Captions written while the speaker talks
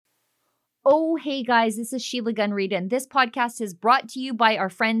Oh, hey guys, this is Sheila Gunn Reid, and this podcast is brought to you by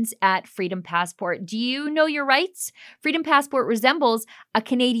our friends at Freedom Passport. Do you know your rights? Freedom Passport resembles a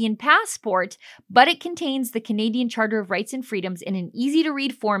Canadian passport, but it contains the Canadian Charter of Rights and Freedoms in an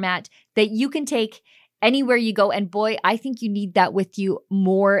easy-to-read format that you can take anywhere you go. And boy, I think you need that with you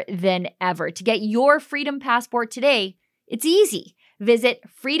more than ever. To get your Freedom Passport today, it's easy. Visit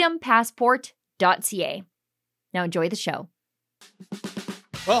freedompassport.ca. Now enjoy the show.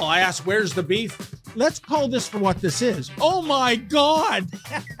 Well, I asked, where's the beef? Let's call this for what this is. Oh my God!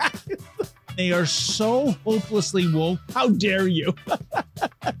 They are so hopelessly woke. How dare you?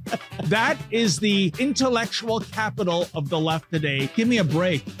 That is the intellectual capital of the left today. Give me a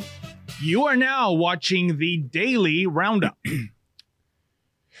break. You are now watching the Daily Roundup.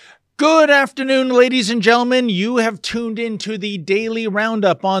 Good afternoon, ladies and gentlemen. You have tuned into the Daily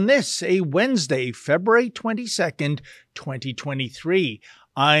Roundup on this, a Wednesday, February 22nd, 2023.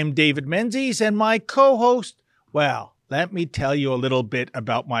 I'm David Menzies, and my co-host, well, let me tell you a little bit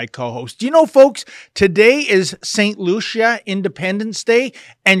about my co-host. Do you know, folks, today is St. Lucia Independence Day,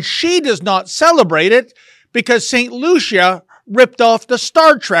 and she does not celebrate it because St. Lucia ripped off the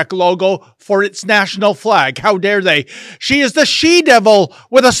Star Trek logo for its national flag. How dare they? She is the she-devil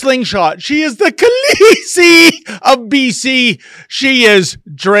with a slingshot. She is the Khaleesi of BC. She is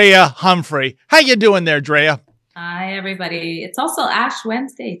Drea Humphrey. How you doing there, Drea? Hi, everybody. It's also Ash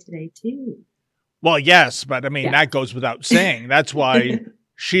Wednesday today, too. Well, yes, but I mean, that goes without saying. That's why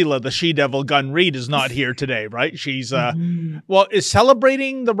Sheila, the she-devil Gunn Reid, is not here today, right? She's, well, is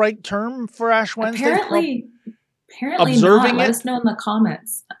celebrating the right term for Ash Wednesday? Apparently observing not. Let us know in the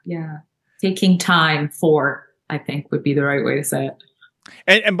comments. Yeah. Taking time for, I think, would be the right way to say it.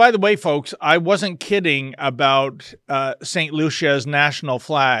 And by the way, folks, I wasn't kidding about St. Lucia's national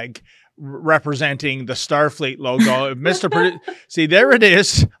flag representing the Starfleet logo. See, there it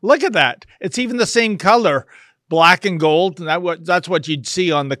is. Look at that. It's even the same color, black and gold. That's what you'd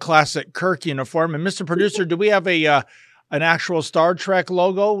see on the classic Kirk uniform. And Mr. Producer, do we have an actual Star Trek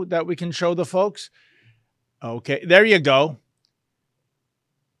logo that we can show the folks? Okay, there you go.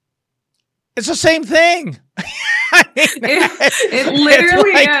 It's the same thing. I mean, it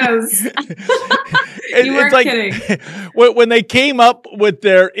literally is. You weren't kidding. When they came up with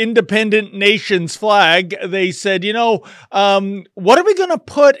their independent nation's flag, they said, what are we going to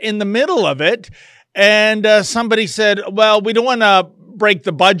put in the middle of it? And somebody said, well, we don't want to break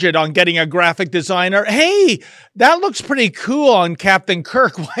the budget on getting a graphic designer. Hey, that looks pretty cool on Captain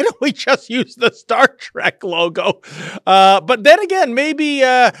Kirk. Why don't we just use the Star Trek logo? But then again, maybe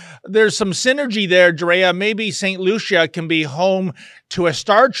there's some synergy there, Drea. Maybe St. Lucia can be home to a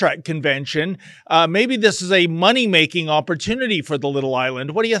Star Trek convention. Maybe this is a money-making opportunity for the little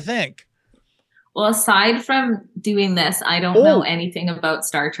island. What do you think? Well, aside from doing this, I don't know anything about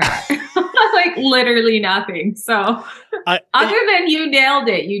Star Trek. Like literally nothing. So other than you nailed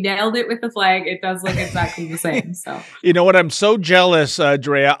it with the flag. It does look exactly the same. So you know what? I'm so jealous,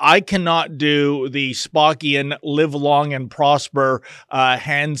 Drea. I cannot do the Spockian live long and prosper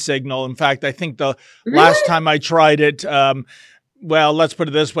hand signal. In fact, I think the last time I tried it, well, let's put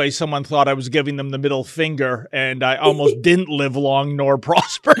it this way. Someone thought I was giving them the middle finger, and I almost didn't live long nor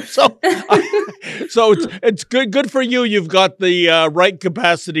prosper. So it's good for you. You've got the right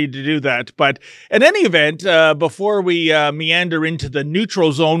capacity to do that. But in any event, before we meander into the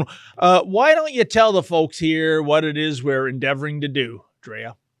neutral zone, why don't you tell the folks here what it is we're endeavoring to do,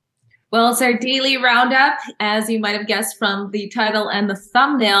 Drea? Well, it's our daily roundup. As you might have guessed from the title and the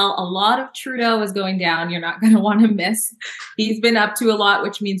thumbnail, a lot of Trudeau is going down. You're not going to want to miss. He's been up to a lot,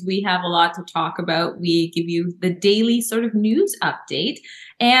 which means we have a lot to talk about. We give you the daily sort of news update.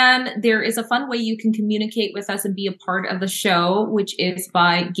 And there is a fun way you can communicate with us and be a part of the show, which is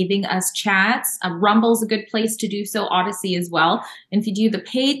by giving us chats. Rumble's a good place to do so, Odyssey as well. And if you do the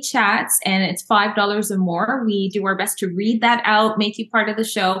paid chats and it's $5 or more, we do our best to read that out, make you part of the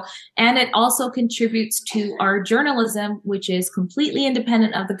show. And it also contributes to our journalism, which is completely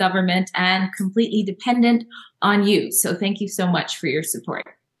independent of the government and completely dependent on you. So thank you so much for your support.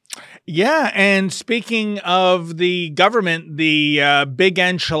 Yeah, and speaking of the government, the big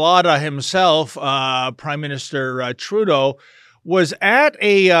enchilada himself, Prime Minister Trudeau, was at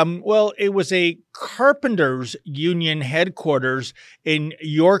it was a carpenters union headquarters in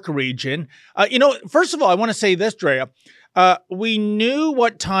York region. First of all, I want to say this, Drea. We knew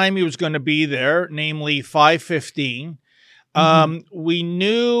what time he was going to be there, namely 5:15. We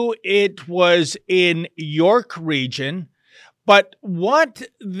knew it was in York region. But what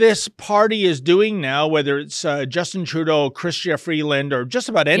this party is doing now, whether it's Justin Trudeau, Chrystia Freeland, or just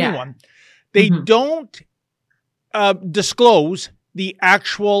about anyone, they don't disclose the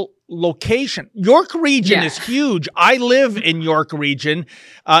actual location. York region is huge. I live in York region.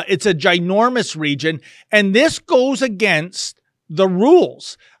 It's a ginormous region. And this goes against the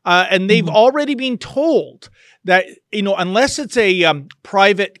rules. And they've already been told that, unless it's a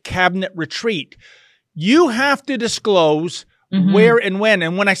private cabinet retreat, you have to disclose where and when.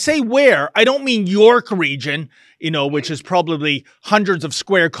 And when I say where, I don't mean York region, which is probably hundreds of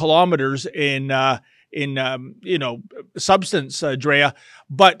square kilometers in substance, Drea,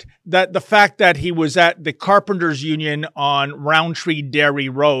 but that the fact that he was at the Carpenters Union on Roundtree Dairy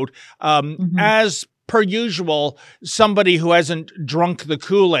Road, as per usual, somebody who hasn't drunk the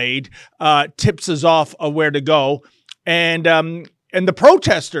Kool-Aid tips us off of where to go, and the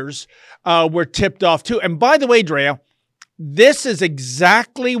protesters were tipped off too. And by the way, Drea, this is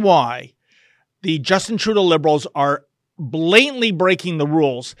exactly why the Justin Trudeau Liberals are blatantly breaking the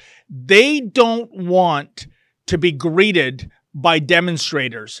rules. They don't want to be greeted by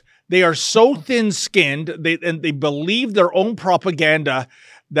demonstrators. They are so thin-skinned, and they believe their own propaganda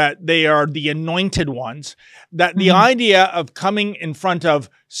that they are the anointed ones, that the idea of coming in front of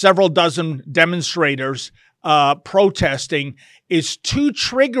several dozen demonstrators protesting is too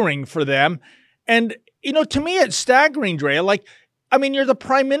triggering for them. And, to me, it's staggering, Drea. You're the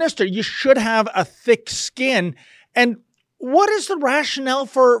prime minister. You should have a thick skin. And what is the rationale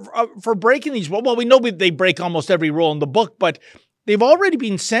for breaking these rules? Well, we know they break almost every rule in the book, but they've already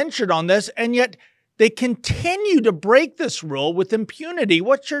been censured on this, and yet they continue to break this rule with impunity.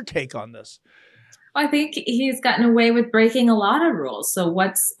 What's your take on this? I think he's gotten away with breaking a lot of rules. So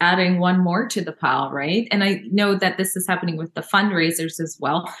what's adding one more to the pile, right? And I know that this is happening with the fundraisers as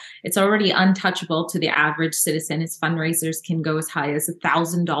well. It's already untouchable to the average citizen. His fundraisers can go as high as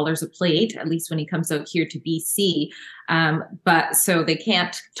 $1,000 a plate, at least when he comes out here to BC. But so they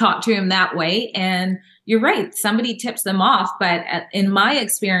can't talk to him that way. And you're right, somebody tips them off. But in my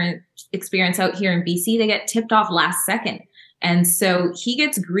experience out here in BC, they get tipped off last second. And so he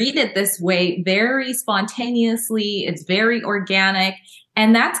gets greeted this way very spontaneously. It's very organic.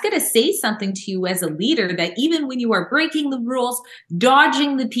 And that's going to say something to you as a leader, that even when you are breaking the rules,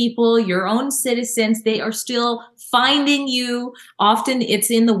 dodging the people, your own citizens, they are still finding you. Often it's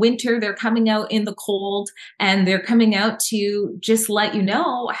in the winter. They're coming out in the cold, and they're coming out to just let you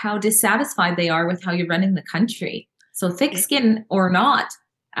know how dissatisfied they are with how you're running the country. So thick skin or not,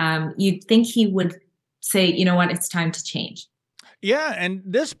 you'd think he would say, you know what, it's time to change. Yeah, and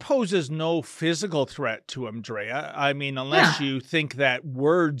this poses no physical threat to him, Drea. Unless you think that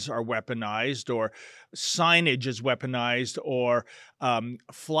words are weaponized, or signage is weaponized, or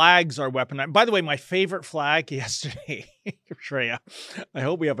flags are weaponized. By the way, my favorite flag yesterday, Drea, I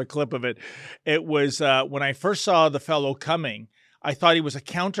hope we have a clip of it. It was when I first saw the fellow coming, I thought he was a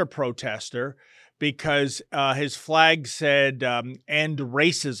counter-protester because his flag said, end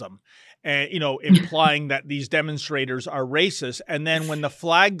racism. And, implying that these demonstrators are racist. And then when the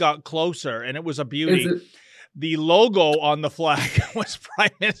flag got closer, and it was a beauty, the logo on the flag was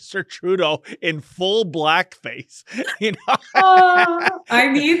Prime Minister Trudeau in full blackface. Oh, I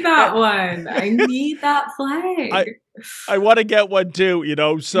need that one. I need that flag. I want to get one too,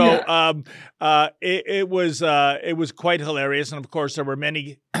 So it was quite hilarious, and of course there were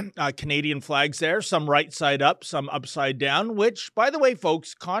many Canadian flags there, some right side up, some upside down. Which, by the way,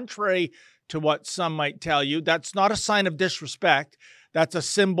 folks, contrary to what some might tell you, that's not a sign of disrespect. That's a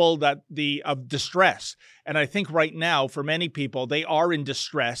symbol of distress. And I think right now, for many people, they are in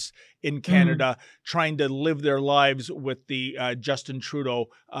distress in Canada, trying to live their lives with the Justin Trudeau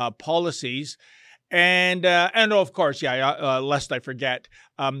policies. And of course, lest I forget,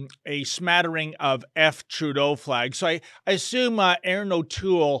 a smattering of F. Trudeau flags. So I assume Aaron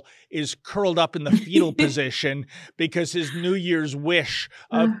O'Toole is curled up in the fetal position because his New Year's wish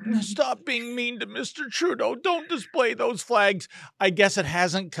of stop being mean to Mr. Trudeau, don't display those flags. I guess it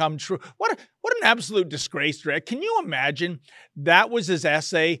hasn't come true. What an absolute disgrace, Rick. Can you imagine that was his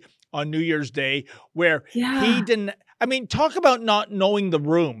essay on New Year's Day, where he didn't... talk about not knowing the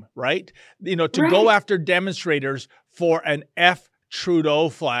room, right? Go after demonstrators for an F. Trudeau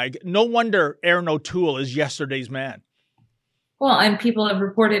flag. No wonder Aaron O'Toole is yesterday's man. Well, and people have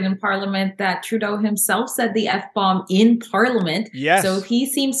reported in Parliament that Trudeau himself said the F-bomb in Parliament. Yes. So if he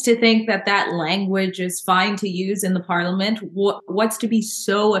seems to think that language is fine to use in the Parliament, what's to be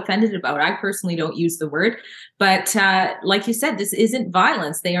so offended about? I personally don't use the word. But like you said, this isn't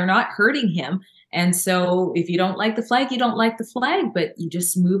violence. They are not hurting him. And so if you don't like the flag, you don't like the flag, but you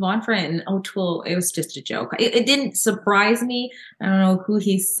just move on from it. And O'Toole, it was just a joke. It didn't surprise me. I don't know who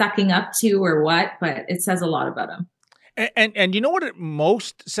he's sucking up to or what, but it says a lot about him. And you know what it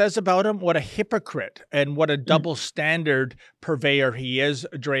most says about him? What a hypocrite and what a double standard purveyor he is,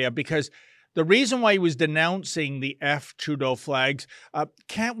 Drea, because the reason why he was denouncing the F Trudeau flags,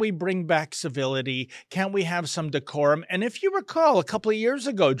 can't we bring back civility? Can't we have some decorum? And if you recall a couple of years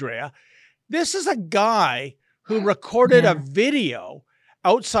ago, Drea, this is a guy who recorded a video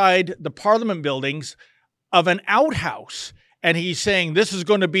outside the Parliament buildings of an outhouse. And he's saying this is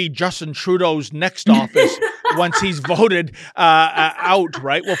going to be Justin Trudeau's next office once he's voted out,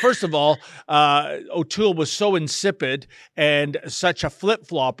 right? Well, first of all, O'Toole was so insipid and such a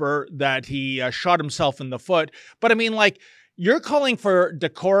flip-flopper that he shot himself in the foot. But I mean, like, you're calling for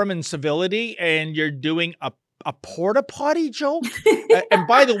decorum and civility and you're doing a porta potty joke? And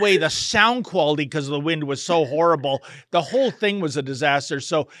by the way, the sound quality, because the wind was so horrible, the whole thing was a disaster.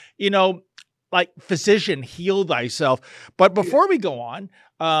 So, you know, like, physician, heal thyself. But before we go on,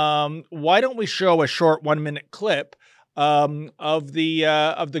 why don't we show a short 1-minute clip of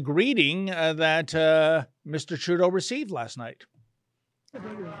the greeting that Mr. Trudeau received last night?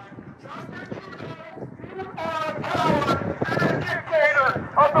 Dictator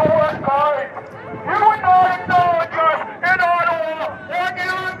of the West Side. You would not acknowledge us in Ottawa 1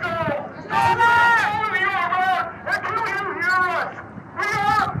 year ago. No one will you around until you hear us. We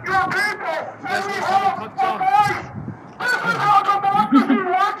are your people, and we have a voice. This is how democracy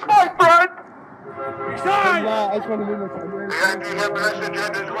works, my friend. Andy, have message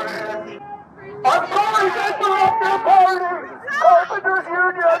and his way. I'm sorry to interrupt your party, Carpenters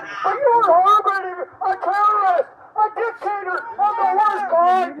Union, but you're harboring a terrorist, a dictator of the worst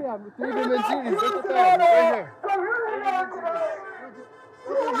kind.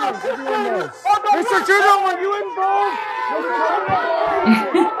 Mr. Trudeau, were you involved?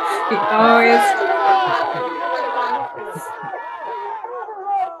 He always.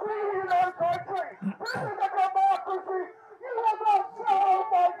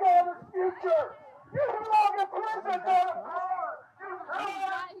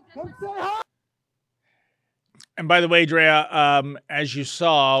 And by the way, Drea, as you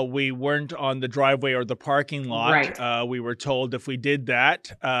saw, we weren't on the driveway or the parking lot. Right. We were told if we did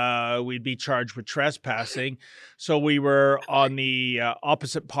that, we'd be charged with trespassing. So we were on the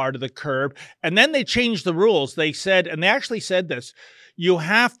opposite part of the curb. And then they changed the rules. They said, and they actually said this, you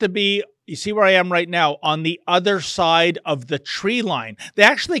have to be, you see where I am right now, on the other side of the tree line. They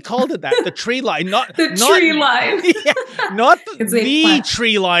actually called it that, the tree line. Not The tree line. Yeah, not the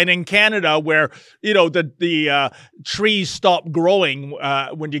tree line in Canada where, you know, the trees stop growing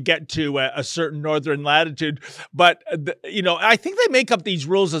when you get to a certain northern latitude. But, you know, I think they make up these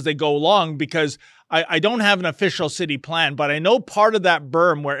rules as they go along because I don't have an official city plan, but I know part of that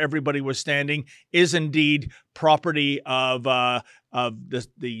berm where everybody was standing is indeed property of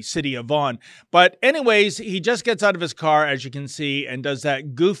the city of Vaughan. But anyways, he just gets out of his car, as you can see, and does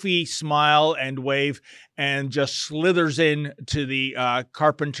that goofy smile and wave and just slithers in to the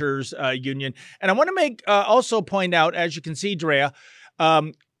Carpenters Union. And I want to make also point out, as you can see, Drea,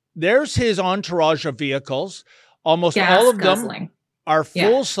 there's his entourage of vehicles. Almost all of them are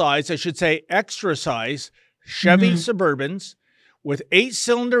full size, I should say extra size, Chevy Suburbans with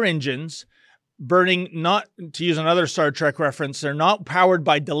 8-cylinder engines, burning, not to use another Star Trek reference, they're not powered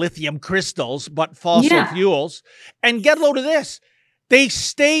by dilithium crystals, but fossil fuels. And get a load of this, they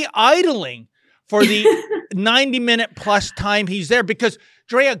stay idling for the 90-minute plus time he's there because,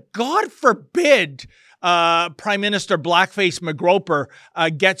 Drea, God forbid Prime Minister Blackface McGroper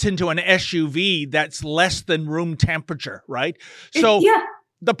gets into an SUV that's less than room temperature, right? So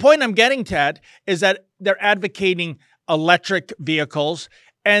the point I'm getting at is that they're advocating electric vehicles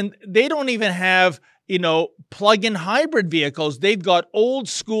and they don't even have, you know, plug-in hybrid vehicles. They've got old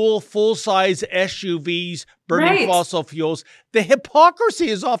school full-size SUVs burning fossil fuels. The hypocrisy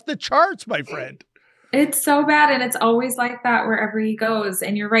is off the charts, my friend. It's so bad. And it's always like that wherever he goes.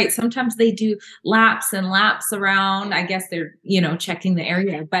 And you're right. Sometimes they do laps and laps around. I guess they're, you know, checking the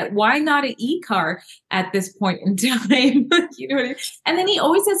area, but why not an e-car at this point in time? You know what I mean? And then he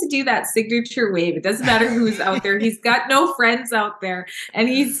always has to do that signature wave. It doesn't matter who's out there. He's got no friends out there. And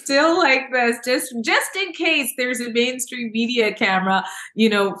he's still like this, just in case there's a mainstream media camera, you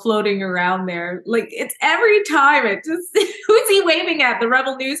know, floating around there. Like it's every time it just, who's he waving at? The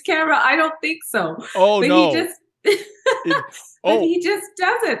Rebel News camera? I don't think so. Oh, but no. He just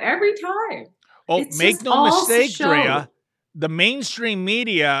does it every time. Oh, it's make no mistake, Drea. The mainstream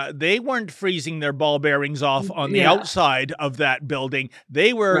media, they weren't freezing their ball bearings off on the outside of that building.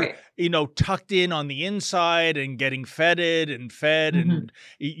 They were, you know, tucked in on the inside and getting feted and fed and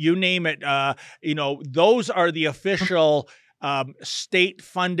you name it. You know, those are the official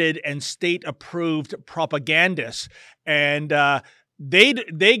state-funded and state-approved propagandists, and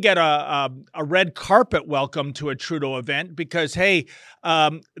they get a red carpet welcome to a Trudeau event because, hey,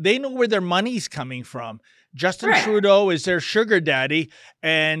 they know where their money's coming from. Justin Trudeau is their sugar daddy,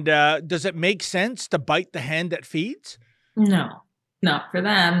 and does it make sense to bite the hand that feeds? No, not for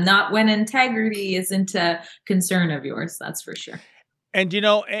them. Not when integrity isn't a concern of yours, that's for sure. And,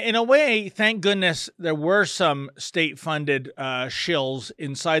 in a way, thank goodness there were some state-funded shills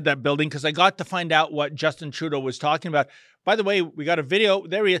inside that building, because I got to find out what Justin Trudeau was talking about. By the way, we got a video.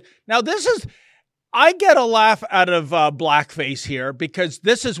 There he is. Now, I get a laugh out of blackface here, because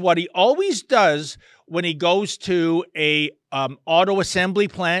this is what he always does when he goes to a auto assembly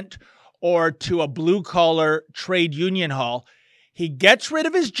plant or to a blue-collar trade union hall. He gets rid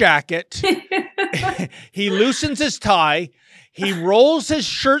of his jacket. He loosens his tie. He rolls his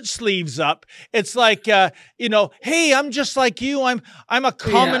shirt sleeves up. It's like, hey, I'm just like you. I'm a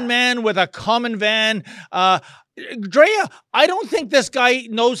common man with a common van. Drea, I don't think this guy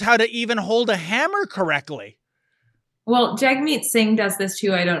knows how to even hold a hammer correctly. Well, Jagmeet Singh does this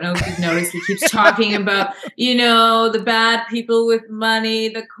too. I don't know if you've noticed. He keeps talking about, the bad people with money,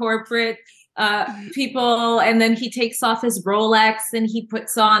 the corporate people, and then he takes off his Rolex and he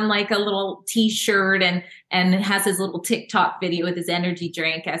puts on like a little t-shirt and has his little TikTok video with his energy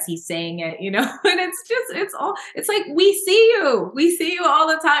drink as he's saying it, and it's like, we see you all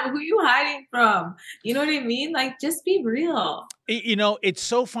the time. Who are you hiding from? You know what I mean? Like, just be real. It's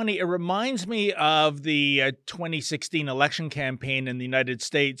so funny. It reminds me of the 2016 election campaign in the United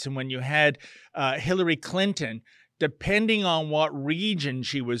States, and when you had Hillary Clinton, depending on what region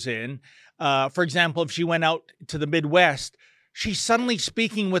she was in, for example, if she went out to the Midwest, she's suddenly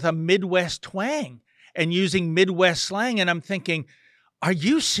speaking with a Midwest twang and using Midwest slang. And I'm thinking, are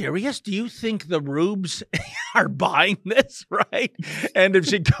you serious? Do you think the rubes are buying this, right? And if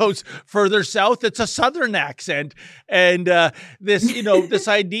she goes further south, it's a Southern accent. And this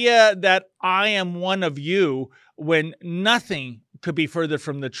idea that I am one of you, when nothing could be further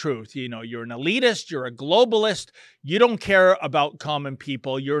from the truth. You're an elitist, you're a globalist, you don't care about common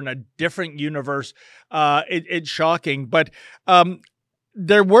people, you're in a different universe. It's shocking. But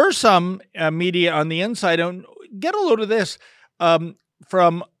there were some media on the inside. And get a load of this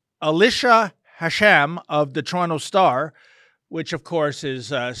from Alicia Hasham of the Toronto Star, which of course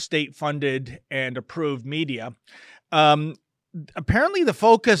is state-funded and approved media. Apparently the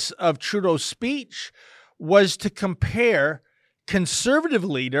focus of Trudeau's speech was to compare conservative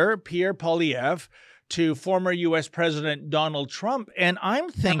leader Pierre Poilievre to former U.S. President Donald Trump. And I'm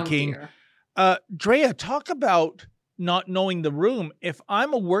thinking, Drea, talk about not knowing the room. If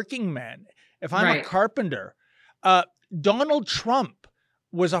I'm a working man, if I'm a carpenter, Donald Trump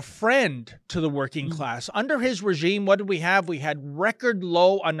was a friend to the working class. Under his regime, what did we have? We had record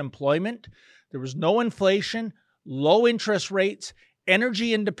low unemployment. There was no inflation, low interest rates,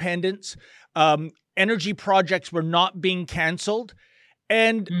 energy independence. Energy projects were not being canceled.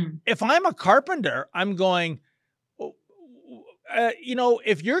 And if I'm a carpenter, I'm going,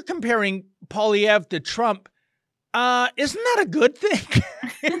 if you're comparing Poilievre to Trump, isn't that a good thing?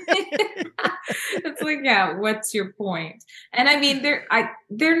 It's like, what's your point? And I mean,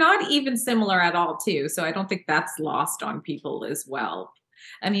 they're not even similar at all too. So I don't think that's lost on people as well.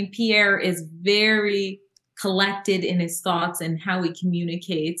 I mean, Pierre is very collected in his thoughts and how he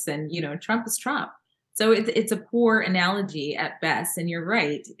communicates. And, Trump is Trump. So it's a poor analogy at best. And you're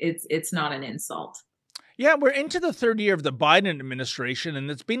right. It's not an insult. Yeah, we're into the third year of the Biden administration,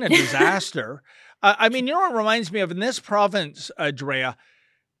 and it's been a disaster. I mean, what it reminds me of in this province, Drea,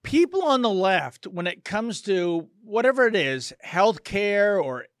 people on the left, when it comes to whatever it is, healthcare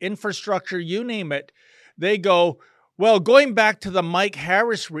or infrastructure, you name it, they go, well, going back to the Mike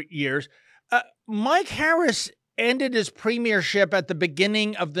Harris years, Mike Harris ended his premiership at the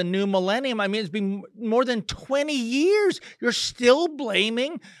beginning of the new millennium. I mean, it's been more than 20 years. You're still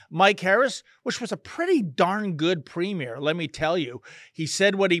blaming Mike Harris, which was a pretty darn good premier, let me tell you. He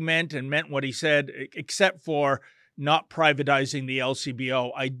said what he meant and meant what he said, except for not privatizing the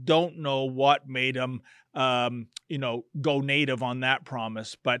LCBO. I don't know what made him, go native on that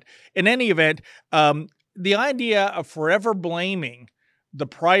promise. But in any event, the idea of forever blaming the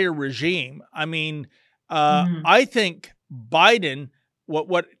prior regime, I mean, I think Biden,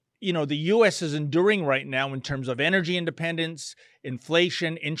 what the U.S. is enduring right now in terms of energy independence,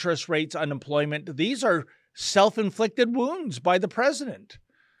 inflation, interest rates, unemployment, these are self-inflicted wounds by the president.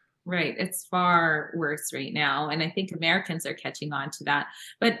 Right. It's far worse right now. And I think Americans are catching on to that.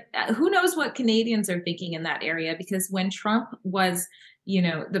 But who knows what Canadians are thinking in that area? Because when Trump was,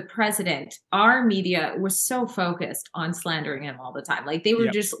 the president, our media was so focused on slandering him all the time. Like they were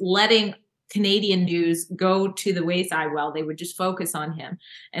Yep. just letting Canadian news go to the wayside. Well, they would just focus on him.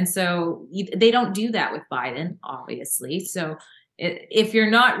 And so they don't do that with Biden, obviously. So if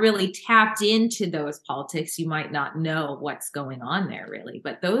you're not really tapped into those politics, you might not know what's going on there really.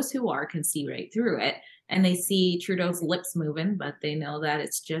 But those who are can see right through it, and they see Trudeau's lips moving, but they know that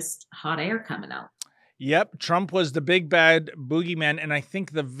it's just hot air coming out. Yep. Trump was the big bad boogeyman. And I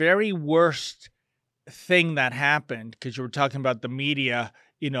think the very worst thing that happened, because you were talking about the media,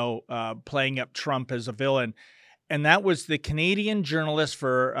 playing up Trump as a villain, and that was the Canadian Journalist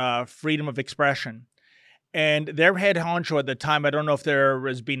for Freedom of Expression. And their head honcho at the time, I don't know if there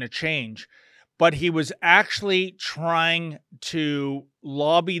has been a change, but he was actually trying to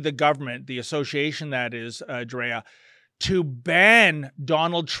lobby the government, the association that is, Drea, to ban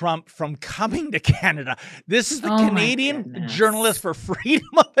Donald Trump from coming to Canada. This is the Canadian Journalist for Freedom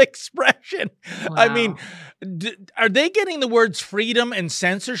of Expression. Wow. I mean, are they getting the words freedom and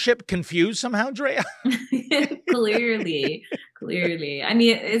censorship confused somehow, Drea? Clearly. I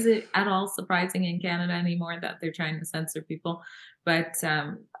mean, is it at all surprising in Canada anymore that they're trying to censor people? But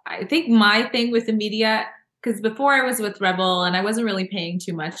I think my thing with the media, because before I was with Rebel and I wasn't really paying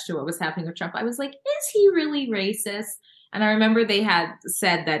too much to what was happening with Trump, I was like, is he really racist? And I remember they had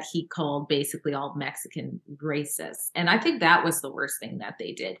said that he called basically all Mexican racist. And I think that was the worst thing that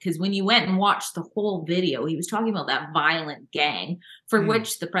they did. Because when you went and watched the whole video, he was talking about that violent gang for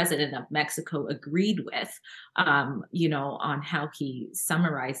which the president of Mexico agreed with, on how he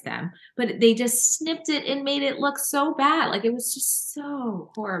summarized them. But they just snipped it and made it look so bad. Like it was just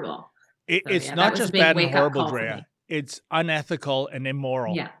so horrible. It's not just bad and horrible, Drea. It's unethical and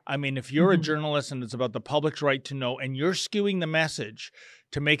immoral. Yeah. I mean, if you're a journalist and it's about the public's right to know, and you're skewing the message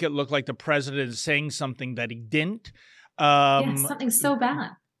to make it look like the president is saying something that he didn't. Something so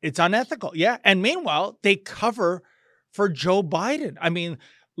bad. It's unethical. Yeah. And meanwhile, they cover for Joe Biden. I mean,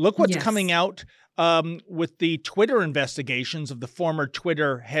 look what's coming out with the Twitter investigations of the former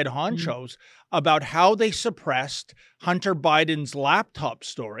Twitter head honchos about how they suppressed Hunter Biden's laptop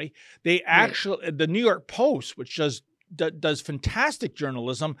story. They actually, the New York Post, which does fantastic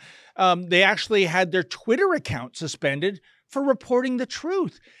journalism, they actually had their Twitter account suspended for reporting the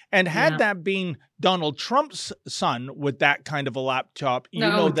truth. And had that been Donald Trump's son with that kind of a laptop,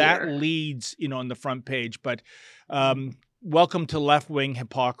 that leads, on the front page. But welcome to left-wing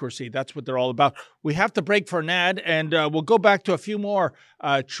hypocrisy. That's what they're all about. We have to break for an ad, and we'll go back to a few more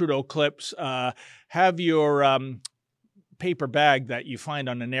Trudeau clips. Have your paper bag that you find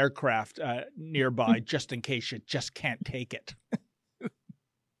on an aircraft nearby, just in case you just can't take it.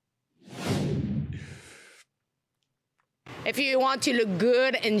 If you want to look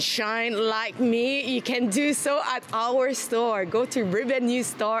good and shine like me, you can do so at our store. Go to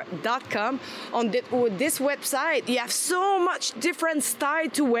ribbonnewstore.com. On this website, you have so much different style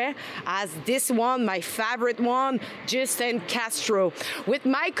to wear, as this one, my favorite one, Justin Castro. With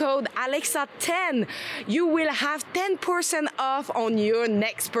my code Alexa10, you will have 10% off on your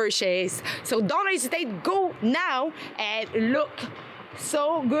next purchase. So don't hesitate, go now and look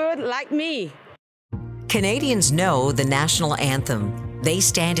so good like me. Canadians know the national anthem. They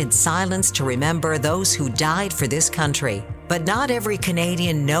stand in silence to remember those who died for this country. But not every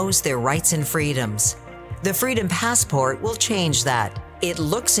Canadian knows their rights and freedoms. The Freedom Passport will change that. It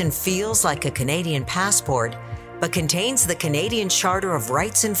looks and feels like a Canadian passport, but contains the Canadian Charter of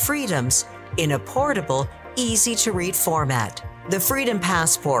Rights and Freedoms in a portable, easy-to-read format. The Freedom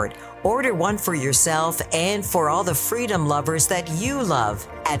Passport. Order one for yourself and for all the freedom lovers that you love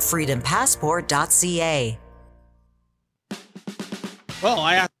at freedompassport.ca.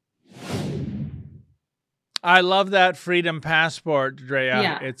 Well, I love that Freedom Passport, Drea.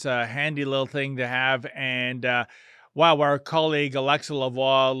 Yeah. It's a handy little thing to have. And wow, our colleague Alexa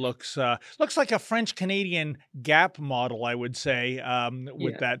Lavoie looks like a French-Canadian Gap model, I would say,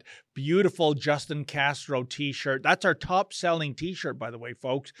 with that beautiful Justin Castro T-shirt. That's our top-selling T-shirt, by the way,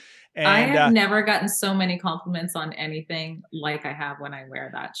 folks. And I have never gotten so many compliments on anything like I have when I wear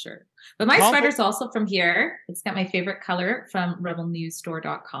that shirt. But my sweater's also from here. It's got my favorite color from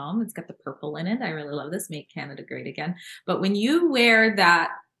rebelnewsstore.com. It's got the purple in it. I really love this. Make Canada Great Again. But when you wear that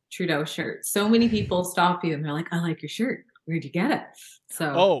Trudeau shirt, so many people stop you and they're like, I like your shirt. Where'd you get it?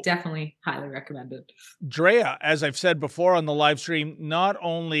 So definitely highly recommended. Drea, as I've said before on the live stream, not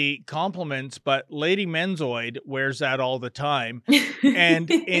only compliments, but Lady Menzoid wears that all the time.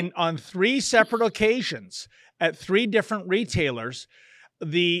 And on 3 separate occasions at 3 different retailers,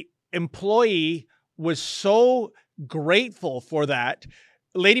 the employee was so grateful for that.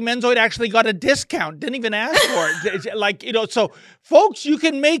 Lady Menzoid actually got a discount, didn't even ask for it. Like, so folks, you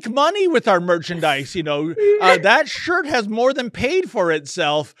can make money with our merchandise. That shirt has more than paid for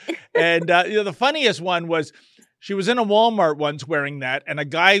itself. And the funniest one was she was in a Walmart once wearing that, and a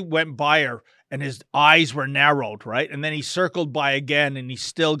guy went by her and his eyes were narrowed, right? And then he circled by again, and he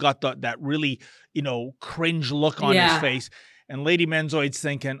still got that really, cringe look on his face. And Lady Menzoid's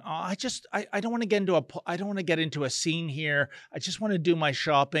thinking, I don't want to get into a scene here. I just want to do my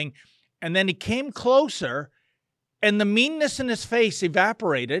shopping. And then he came closer, and the meanness in his face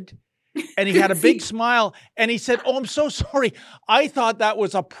evaporated, and he had a big smile, and he said, "Oh, I'm so sorry. I thought that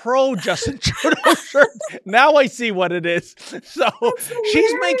was a pro Justin Trudeau shirt. Now I see what it is." So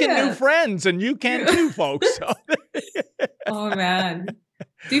she's making new friends, and you can too, folks. So. Oh, man.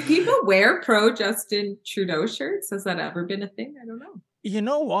 Do people wear pro Justin Trudeau shirts? Has that ever been a thing? I don't know. You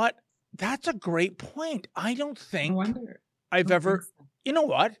know what? That's a great point. I don't think I've ever, you know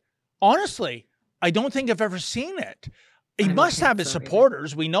what? Honestly, I don't think I've ever seen it. He must have his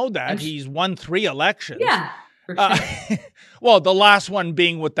supporters. We know that. He's won 3 elections. Yeah. For sure. Well, the last one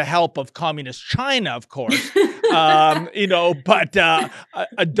being with the help of communist China, of course. But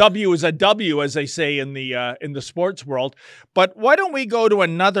a W is a W, as they say in the sports world. But why don't we go to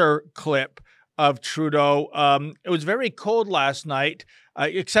another clip of Trudeau? It was very cold last night,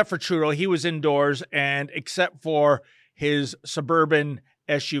 except for Trudeau. He was indoors, and except for his suburban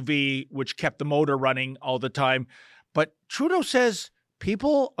SUV, which kept the motor running all the time. But Trudeau says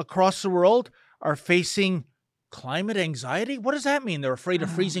people across the world are facing climate anxiety. What does that mean? They're afraid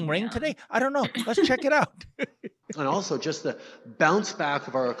of freezing rain today? I don't know. Let's check it out. And also just the bounce back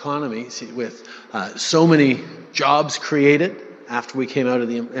of our economy with so many jobs created after we came out of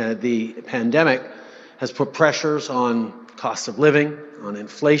the pandemic has put pressures on cost of living, on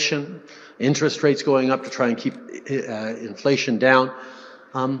inflation, interest rates going up to try and keep inflation down,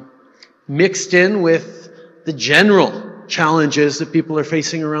 mixed in with the general challenges that people are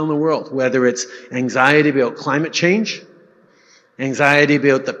facing around the world, whether it's anxiety about climate change, anxiety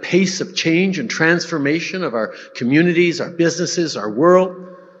about the pace of change and transformation of our communities, our businesses, our world.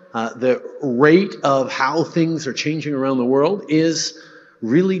 The rate of how things are changing around the world is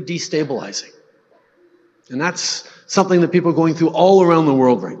really destabilizing. And that's something that people are going through all around the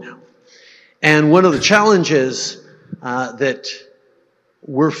world right now. And one of the challenges that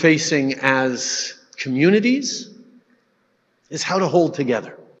we're facing as communities is how to hold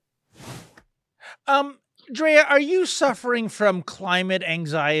together. Drea, are you suffering from climate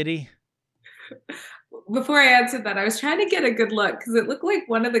anxiety? Before I answered that, I was trying to get a good look because it looked like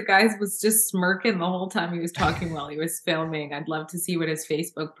one of the guys was just smirking the whole time he was talking while he was filming. I'd love to see what his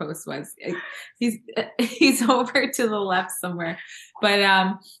Facebook post was. He's over to the left somewhere. But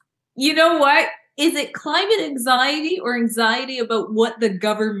you know what? Is it climate anxiety or anxiety about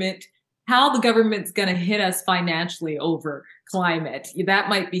how the government's going to hit us financially over climate? That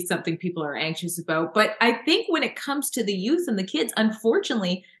might be something people are anxious about. But I think when it comes to the youth and the kids,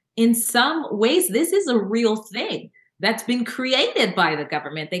 unfortunately, in some ways, this is a real thing that's been created by the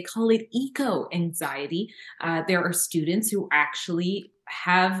government. They call it eco-anxiety. There are students who actually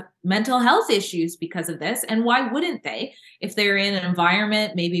have mental health issues because of this. And why wouldn't they? If they're in an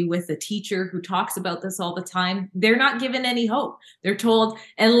environment, maybe with a teacher who talks about this all the time, they're not given any hope. They're told,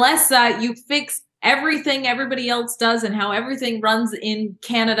 unless you fix everything everybody else does and how everything runs in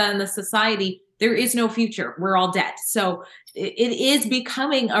Canada and the society, there is no future. We're all dead. So it is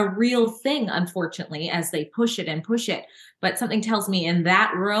becoming a real thing, unfortunately, as they push it and push it. But something tells me in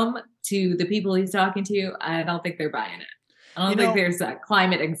that room, to the people he's talking to, I don't think they're buying it. I don't think there's that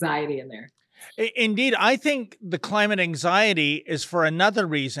climate anxiety in there. Indeed, I think the climate anxiety is for another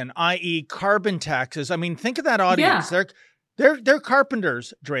reason, i.e. carbon taxes. I mean, think of that audience. Yeah. They're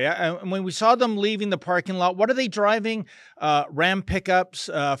carpenters, Drea. And when we saw them leaving the parking lot, what are they driving? Ram pickups,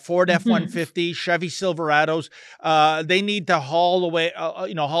 Ford F-150, Chevy Silverados. They need to haul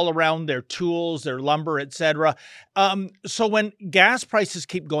around their tools, their lumber, etc. So when gas prices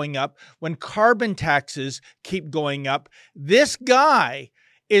keep going up, when carbon taxes keep going up, this guy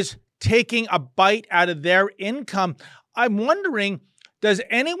is taking a bite out of their income. I'm wondering, does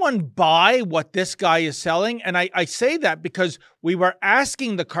anyone buy what this guy is selling? And I say that because we were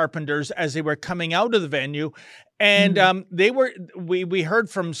asking the carpenters as they were coming out of the venue, and we heard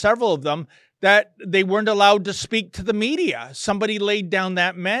from several of them that they weren't allowed to speak to the media. Somebody laid down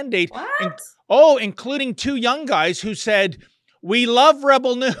that mandate. What? Including 2 young guys who said, "We love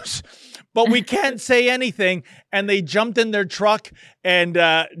Rebel News, but we can't say anything. And they jumped in their truck and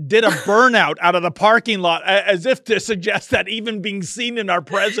did a burnout out of the parking lot, as if to suggest that even being seen in our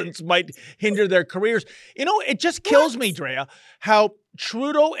presence might hinder their careers. You know, it just kills me, Drea, how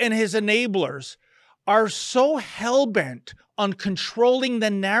Trudeau and his enablers are so hell-bent on controlling the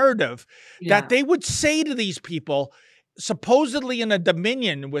narrative that they would say to these people, supposedly in a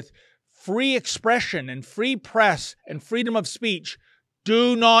dominion with free expression and free press and freedom of speech,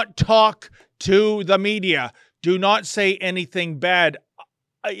 do not talk to the media. Do not say anything bad.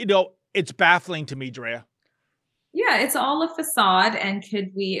 You know, it's baffling to me, Drea. Yeah, it's all a facade. And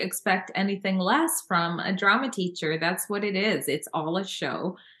could we expect anything less from a drama teacher? That's what it is. It's all a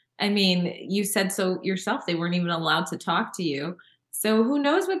show. I mean, you said so yourself. They weren't even allowed to talk to you. So who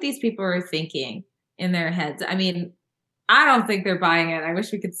knows what these people are thinking in their heads? I mean, I don't think they're buying it. I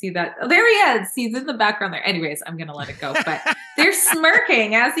wish we could see that. Oh, there he is. He's in the background there. Anyways, I'm going to let it go. But they're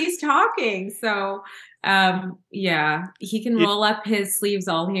smirking as he's talking. So, yeah, he can roll up his sleeves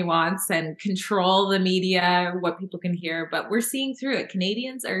all he wants and control the media, what people can hear. But we're seeing through it.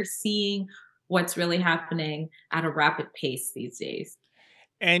 Canadians are seeing what's really happening at a rapid pace these days.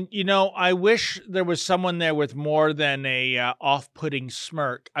 And, you know, I wish there was someone there with more than a off-putting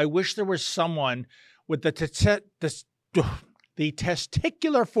smirk. I wish there was someone with the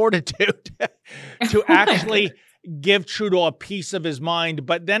testicular fortitude to actually give Trudeau a piece of his mind.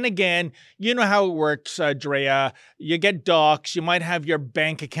 But then again, you know how it works, Drea. You get doxxed. You might have your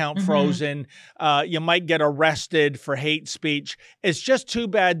bank account frozen. You might get arrested for hate speech. It's just too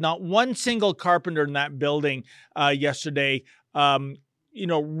bad not one single carpenter in that building yesterday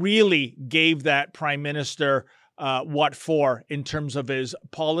really gave that prime minister what for in terms of his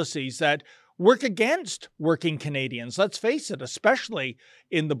policies that work against working Canadians. Let's face it, especially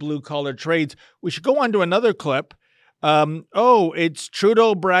in the blue-collar trades. We should go on to another clip. It's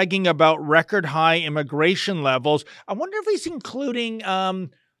Trudeau bragging about record-high immigration levels. I wonder if he's including,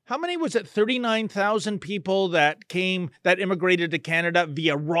 how many was it, 39,000 people that immigrated to Canada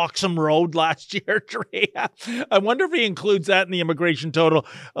via Roxham Road last year, Drea? I wonder if he includes that in the immigration total.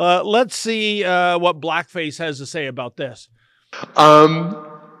 Let's see what Blackface has to say about this.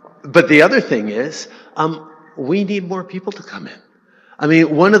 But the other thing is, we need more people to come in. I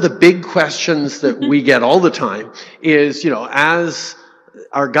mean, one of the big questions that we get all the time is, as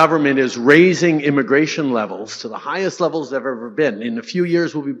our government is raising immigration levels to the highest levels they've ever been, in a few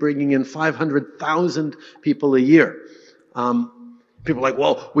years we'll be bringing in 500,000 people a year. People are like,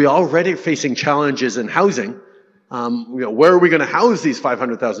 well, we already are facing challenges in housing. Where are we going to house these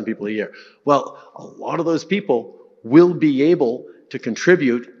 500,000 people a year? Well, a lot of those people will be able to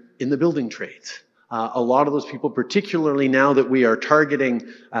contribute in the building trades. A lot of those people, particularly now that we are targeting,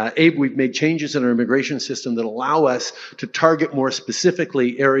 we've made changes in our immigration system that allow us to target more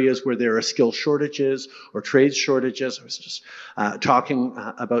specifically areas where there are skill shortages or trades shortages. I was just talking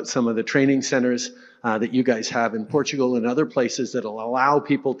about some of the training centers that you guys have in Portugal and other places that will allow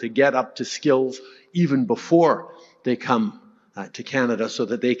people to get up to skills even before they come to Canada so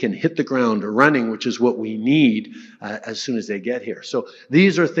that they can hit the ground running, which is what we need as soon as they get here. So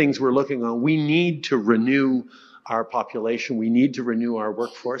these are things we're looking on. We need to renew our population. We need to renew our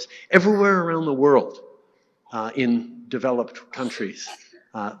workforce. Everywhere around the world, in developed countries,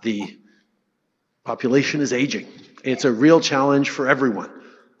 the population is aging. It's a real challenge for everyone.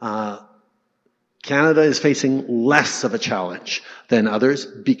 Canada is facing less of a challenge than others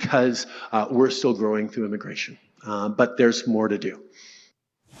because we're still growing through immigration. But there's more to do.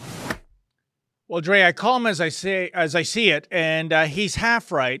 Well, Dre, I call him as I see it, and he's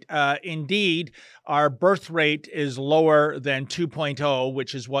half right. Indeed, our birth rate is lower than 2.0,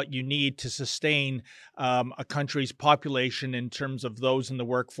 which is what you need to sustain a country's population in terms of those in the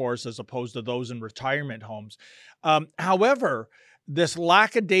workforce as opposed to those in retirement homes. However, this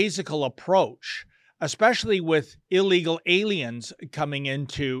lackadaisical approach, especially with illegal aliens coming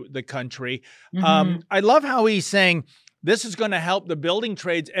into the country. I love how he's saying this is going to help the building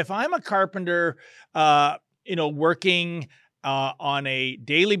trades. If I'm a carpenter, working on a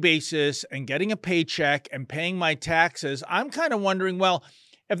daily basis and getting a paycheck and paying my taxes, I'm kind of wondering, well,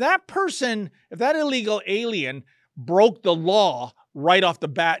 if that illegal alien broke the law right off the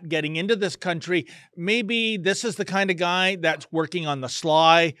bat getting into this country, maybe this is the kind of guy that's working on the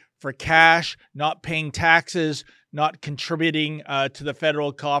sly for cash, not paying taxes, not contributing to the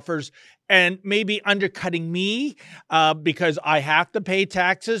federal coffers, and maybe undercutting me because I have to pay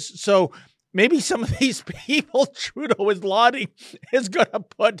taxes. So maybe some of these people Trudeau is lauding is going to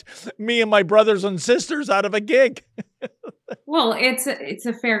put me and my brothers and sisters out of a gig. Well, it's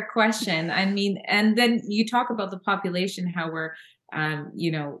a fair question. I mean, and then you talk about the population, how we're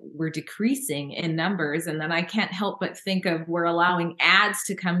we're decreasing in numbers. And then I can't help but think of, we're allowing ads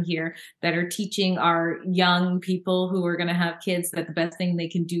to come here that are teaching our young people who are going to have kids that the best thing they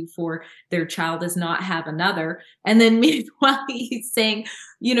can do for their child is not have another. And then meanwhile, he's saying,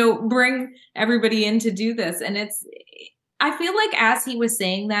 bring everybody in to do this. And I feel like as he was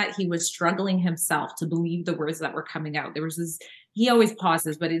saying that, he was struggling himself to believe the words that were coming out. There was this, he always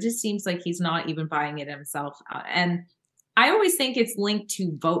pauses, but it just seems like he's not even buying it himself. And I always think it's linked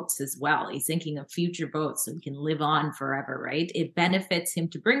to votes as well. He's thinking of future votes so he can live on forever, right? It benefits him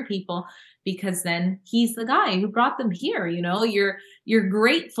to bring people because then he's the guy who brought them here. You're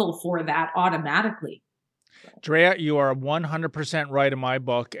grateful for that automatically. Drea, you are 100% right in my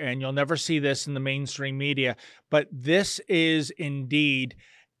book, and you'll never see this in the mainstream media, but this is indeed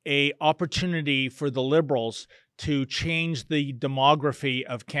a opportunity for the Liberals to change the demography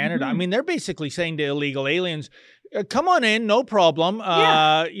of Canada. I mean, they're basically saying to illegal aliens, come on in, no problem.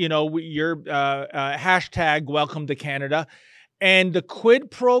 You're hashtag welcome to Canada. And the quid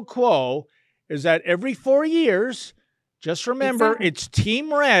pro quo is that every 4 years, just remember, it's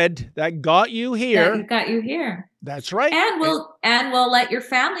Team Red that got you here. That got you here. That's right. And we'll let your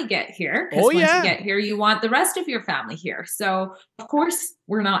family get here. Because once you get here, you want the rest of your family here. So of course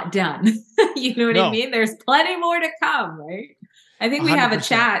we're not done. You know what I mean? There's plenty more to come, right? I think we 100%. Have a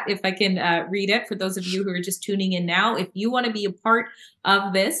chat, if I can read it, for those of you who are just tuning in now. If you want to be a part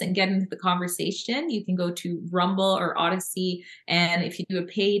of this and get into the conversation, you can go to Rumble or Odyssey. And if you do a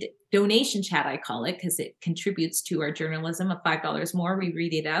paid donation chat, I call it, because it contributes to our journalism of $5 more, we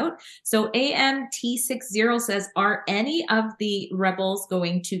read it out. So AMT60 says, are any of the rebels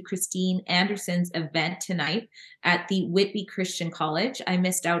going to Christine Anderson's event tonight at the Whitby Christian College? I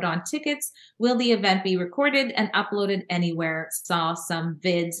missed out on tickets. Will the event be recorded and uploaded anywhere? Saw some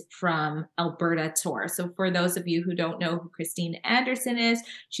vids from Alberta tour. So for those of you who don't know who Christine Anderson is,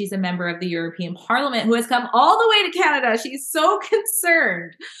 she's a member of the European Parliament who has come all the way to Canada. She's so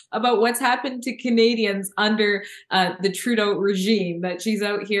concerned about what's happened to Canadians under the Trudeau regime that she's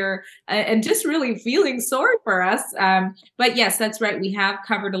out here and just really feeling sorry for us. But yes, that's right. We have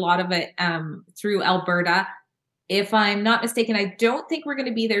covered a lot of it through Alberta. If I'm not mistaken, I don't think we're going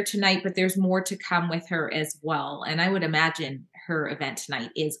to be there tonight, but there's more to come with her as well. And I would imagine her event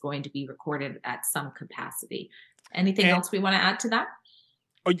tonight is going to be recorded at some capacity. Anything else we want to add to that?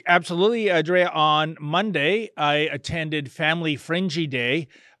 Oh, absolutely, Drea. On Monday, I attended Family Fringy Day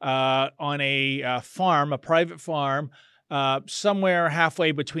on a farm, a private farm, somewhere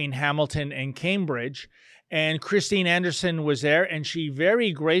halfway between Hamilton and Cambridge. And Christine Anderson was there, and she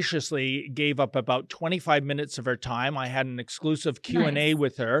very graciously gave up about 25 minutes of her time. I had an exclusive Q&A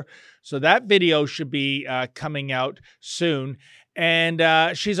with her. So that video should be coming out soon.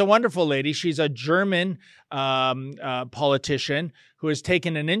 And she's a wonderful lady. She's a German politician who has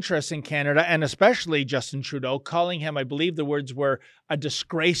taken an interest in Canada, and especially Justin Trudeau, calling him, I believe the words were, a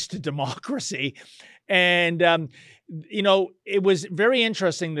disgrace to democracy. And, it was very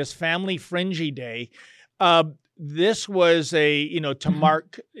interesting, this Family Fringy Day. This was to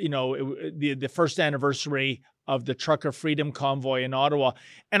mark, the first anniversary of the Trucker Freedom Convoy in Ottawa.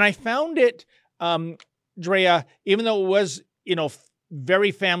 And I found it, Drea, even though it was,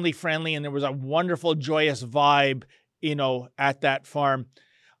 very family friendly and there was a wonderful, joyous vibe, at that farm,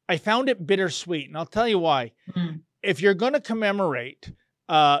 I found it bittersweet. And I'll tell you why. If you're going to commemorate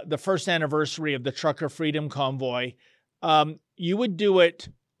the first anniversary of the Trucker Freedom Convoy, you would do it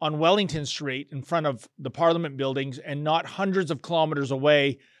on Wellington Street in front of the Parliament buildings and not hundreds of kilometers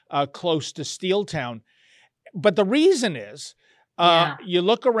away close to Steeltown. But the reason is, you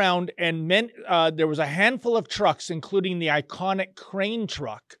look around and there was a handful of trucks, including the iconic crane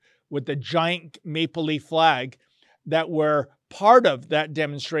truck with the giant maple leaf flag, that were part of that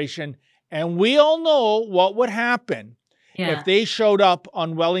demonstration. And we all know what would happen if they showed up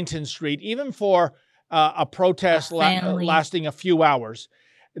on Wellington Street, even for a protest lasting a few hours.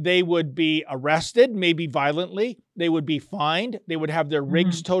 They would be arrested, maybe violently. They would be fined. They would have their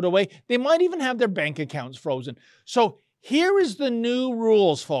rigs towed away. They might even have their bank accounts frozen. So here is the new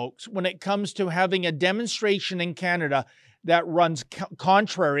rules, folks, when it comes to having a demonstration in Canada that runs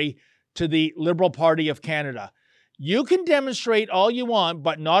contrary to the Liberal Party of Canada. You can demonstrate all you want,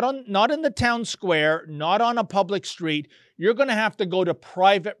 but not in the town square, not on a public street. You're going to have to go to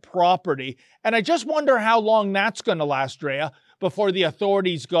private property. And I just wonder how long that's going to last, Drea, before the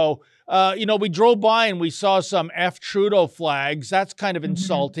authorities go, we drove by and we saw some F Trudeau flags. That's kind of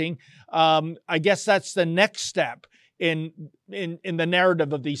insulting. I guess that's the next step in the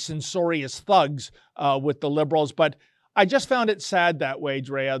narrative of these censorious thugs with the Liberals. But I just found it sad that way,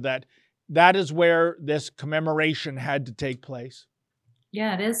 Drea, that is where this commemoration had to take place.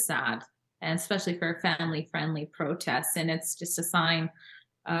 Yeah, it is sad, and especially for family-friendly protests. And it's just a sign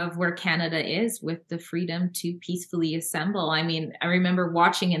of where Canada is with the freedom to peacefully assemble. I mean, I remember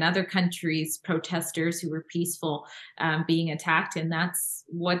watching in other countries protesters who were peaceful being attacked, and that's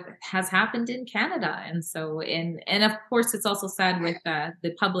what has happened in Canada. And so, and of course, it's also sad with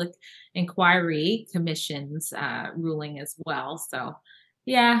the Public Inquiry Commission's ruling as well. So,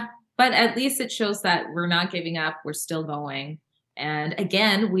 yeah, but at least it shows that we're not giving up. We're still going. And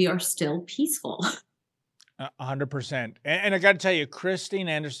again, we are still peaceful. 100%. And I got to tell you, Christine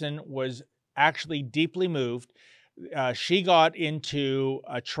Anderson was actually deeply moved. She got into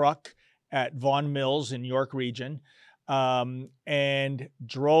a truck at Vaughan Mills in York Region and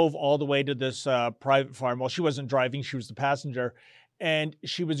drove all the way to this private farm. Well, she wasn't driving, she was the passenger. And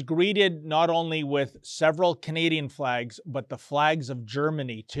she was greeted not only with several Canadian flags, but the flags of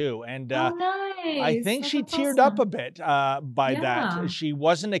Germany too. And Oh, nice. I think she That's teared up a awesome. bit by Yeah. that. She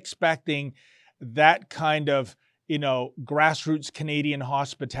wasn't expecting that kind of, grassroots Canadian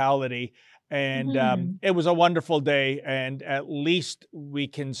hospitality. And it was a wonderful day. And at least we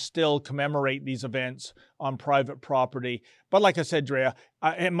can still commemorate these events on private property. But like I said, Drea,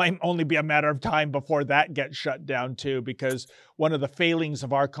 it might only be a matter of time before that gets shut down too, because one of the failings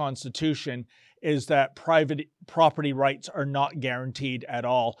of our Constitution is that private property rights are not guaranteed at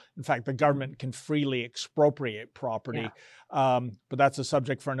all. In fact, the government can freely expropriate property. But that's a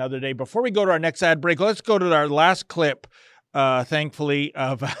subject for another day. Before we go to our next ad break, let's go to our last clip, thankfully,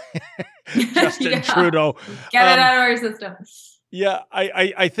 of Justin Yeah. Trudeau. Get it out of our system. Yeah,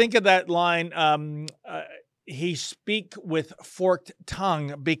 I think of that line, he speak with forked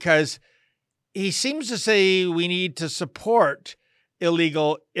tongue, because he seems to say we need to support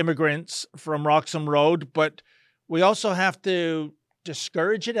illegal immigrants from Roxham Road, but we also have to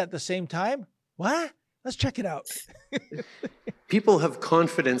discourage it at the same time. What? Let's check it out. People have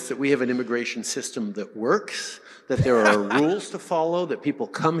confidence that we have an immigration system that works, that there are rules to follow, that people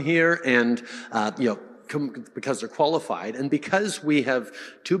come here and, come because they're qualified. And because we have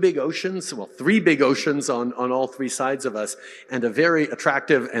three big oceans on all three sides of us, and a very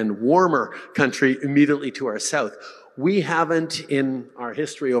attractive and warmer country immediately to our south, we haven't, in our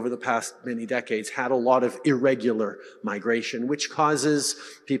history over the past many decades, had a lot of irregular migration, which causes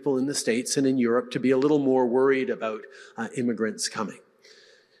people in the States and in Europe to be a little more worried about immigrants coming.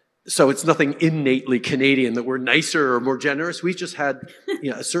 So it's nothing innately Canadian that we're nicer or more generous. We've just had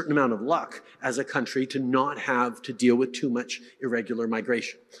a certain amount of luck as a country to not have to deal with too much irregular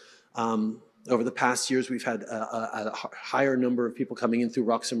migration. Over the past years, we've had a higher number of people coming in through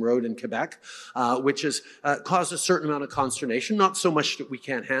Roxham Road in Quebec, which has caused a certain amount of consternation. Not so much that we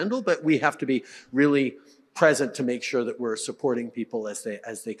can't handle, but we have to be really present to make sure that we're supporting people as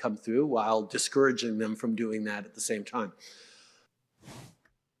they come through, while discouraging them from doing that at the same time.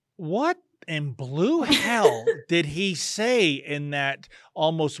 What in blue hell did he say in that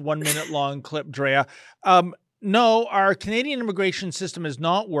almost 1 minute long clip, Drea? No, our Canadian immigration system is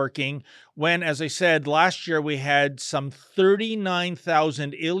not working when, as I said, last year we had some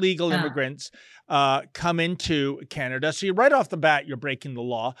 39,000 illegal immigrants come into Canada. So right off the bat, you're breaking the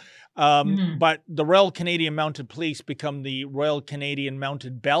law. But the Royal Canadian Mounted Police become the Royal Canadian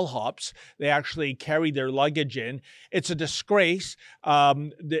Mounted Bellhops. They actually carry their luggage in. It's a disgrace.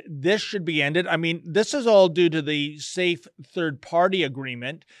 This should be ended. I mean, this is all due to the Safe Third Party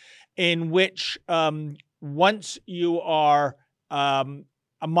Agreement, in which once you are a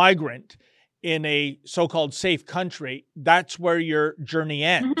migrant in a so-called safe country, that's where your journey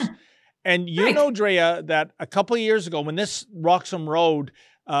ends. And you know, Drea, that a couple of years ago when this Roxham Road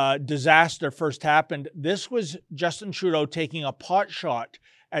disaster first happened, this was Justin Trudeau taking a pot shot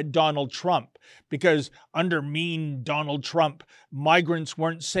at Donald Trump, because under mean Donald Trump, migrants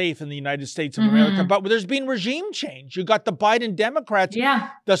weren't safe in the United States of America. But there's been regime change. You got the Biden Democrats. Yeah.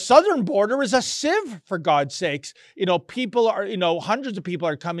 The southern border is a sieve, for God's sakes. People are, hundreds of people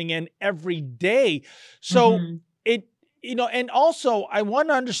are coming in every day. So and also I want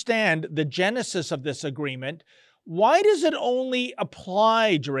to understand the genesis of this agreement. Why does it only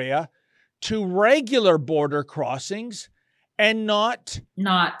apply, Drea, to regular border crossings and not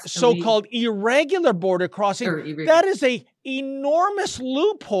so-called irregular border crossing? That is a enormous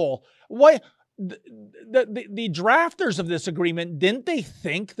loophole. Why the drafters of this agreement, didn't they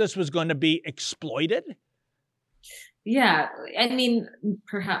think this was going to be exploited? Yeah, I mean,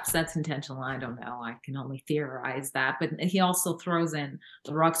 perhaps that's intentional. I don't know. I can only theorize that. But he also throws in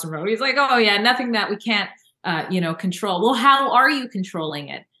the Roxham Road. He's like, oh yeah, nothing that we can't, control. Well, how are you controlling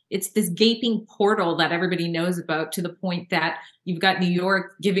it? it's this gaping portal that everybody knows about, to the point that you've got New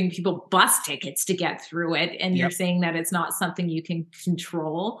York giving people bus tickets to get through it. And you're saying that it's not something you can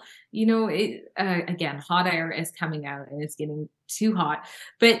control. Again, hot air is coming out and it's getting too hot.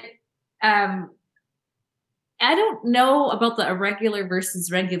 But I don't know about the irregular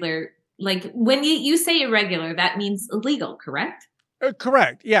versus regular. Like when you say irregular, that means illegal, correct?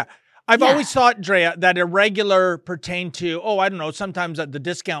 Correct. Yeah. I've always thought, Drea, that irregular pertained to, I don't know, sometimes at the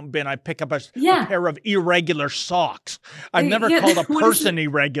discount bin, I pick up a pair of irregular socks. I've never called a person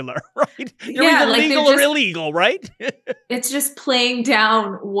irregular, right? You're either legal or illegal, right? It's just playing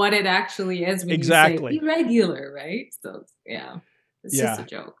down what it actually is when you say irregular, right? So, it's just a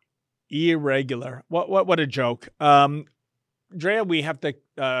joke. Irregular. What a joke. Drea, we have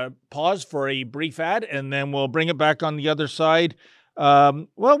to pause for a brief ad, and then we'll bring it back on the other side.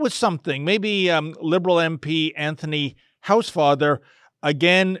 With something, maybe Liberal MP Anthony Housefather,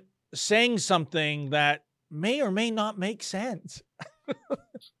 again, saying something that may or may not make sense.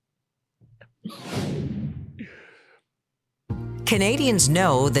 Canadians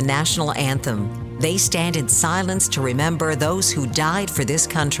know the national anthem. They stand in silence to remember those who died for this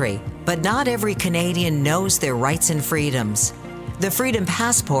country. But not every Canadian knows their rights and freedoms. The Freedom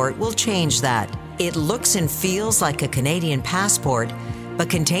Passport will change that. It looks and feels like a Canadian passport, but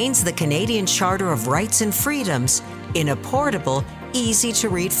contains the Canadian Charter of Rights and Freedoms in a portable,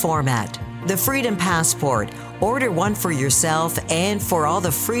 easy-to-read format. The Freedom Passport. Order one for yourself and for all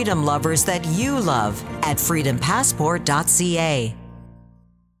the freedom lovers that you love at freedompassport.ca.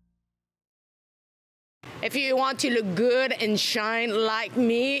 If you want to look good and shine like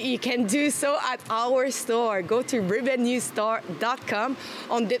me, you can do so at our store. Go to ribbonnewstore.com.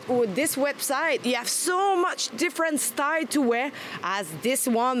 On this website, you have so much different style to wear, as this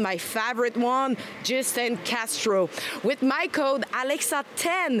one, my favorite one, Justin Castro. With my code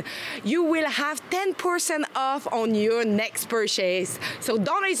Alexa10, you will have 10% off on your next purchase. So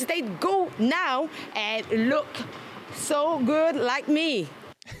don't hesitate, go now and look so good like me.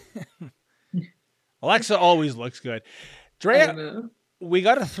 Alexa always looks good. Drea, we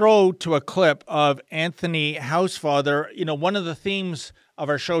got to throw to a clip of Anthony Housefather. One of the themes of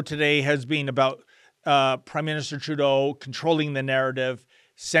our show today has been about Prime Minister Trudeau controlling the narrative,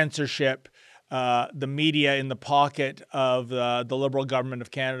 censorship, the media in the pocket of the Liberal government of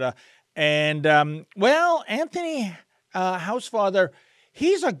Canada. And, Anthony Housefather,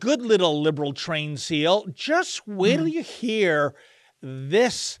 he's a good little Liberal trained seal. Just wait till you hear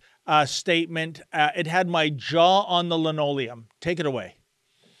this statement. It had my jaw on the linoleum. Take it away.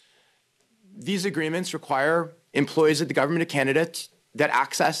 These agreements require employees of the Government of Canada that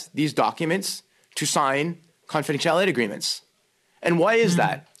access these documents to sign confidentiality agreements. And why is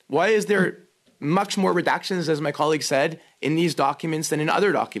that? Why is there much more redactions, as my colleague said, in these documents than in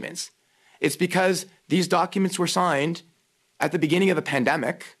other documents? It's because these documents were signed at the beginning of the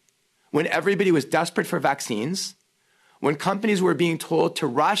pandemic, when everybody was desperate for vaccines, when companies were being told to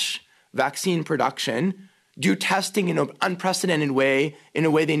rush vaccine production, do testing in an unprecedented way, in a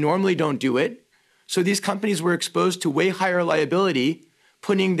way they normally don't do it. So these companies were exposed to way higher liability,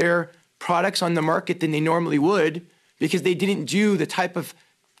 putting their products on the market than they normally would, because they didn't do the type of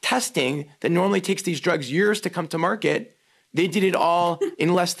testing that normally takes these drugs years to come to market. They did it all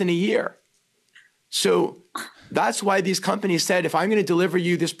in less than a year. So that's why these companies said, if I'm going to deliver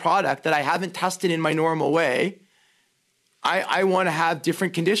you this product that I haven't tested in my normal way, I want to have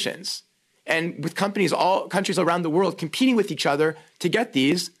different conditions. And with all countries around the world competing with each other to get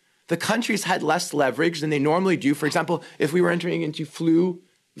these, the countries had less leverage than they normally do. For example, if we were entering into flu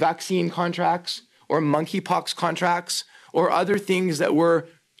vaccine contracts or monkeypox contracts or other things that were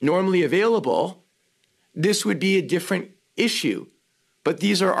normally available, this would be a different issue. But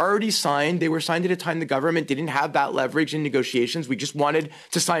these are already signed. They were signed at a time the government didn't have that leverage in negotiations. We just wanted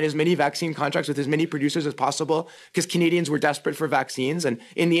to sign as many vaccine contracts with as many producers as possible because Canadians were desperate for vaccines. And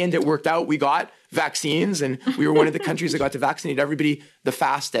in the end, it worked out. We got vaccines, and we were one of the countries that got to vaccinate everybody the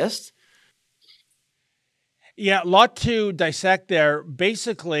fastest. Yeah, a lot to dissect there.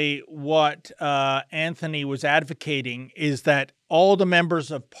 Basically, what Anthony was advocating is that all the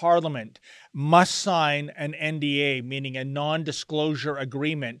members of Parliament must sign an NDA, meaning a non-disclosure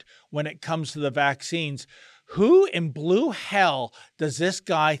agreement, when it comes to the vaccines. Who in blue hell does this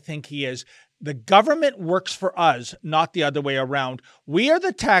guy think he is? The government works for us, not the other way around. We are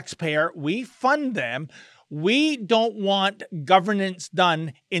the taxpayer. We fund them. We don't want governance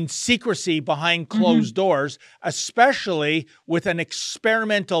done in secrecy behind closed doors, especially with an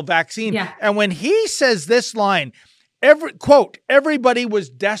experimental vaccine. Yeah. And when he says this line, everybody was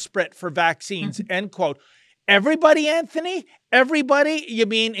desperate for vaccines, end quote. Everybody, Anthony? Everybody, you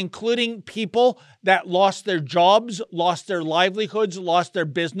mean including people that lost their jobs, lost their livelihoods, lost their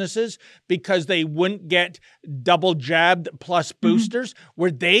businesses because they wouldn't get double jabbed plus boosters?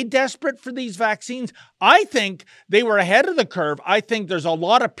 Were they desperate for these vaccines? I think they were ahead of the curve. I think there's a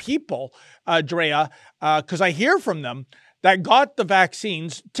lot of people, Drea, because I hear from them, that got the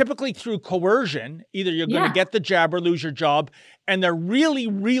vaccines typically through coercion. Either you're going to get the jab or lose your job. And they're really,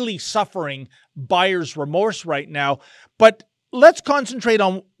 really suffering buyer's remorse right now. But let's concentrate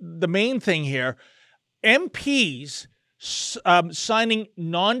on the main thing here. MPs signing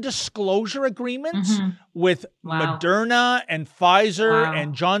non-disclosure agreements with Moderna and Pfizer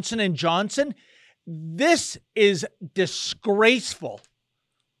and Johnson & Johnson. This is disgraceful.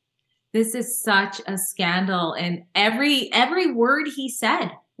 This is such a scandal. And every word he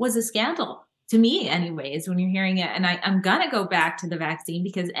said was a scandal. To me, anyways, when you're hearing it. And I'm going to go back to the vaccine,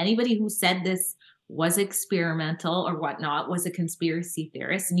 because anybody who said this was experimental or whatnot was a conspiracy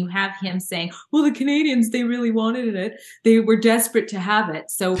theorist. And you have him saying, well, the Canadians, they really wanted it. They were desperate to have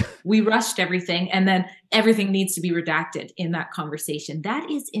it. So we rushed everything. And then everything needs to be redacted in that conversation. That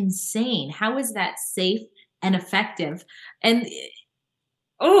is insane. How is that safe and effective? And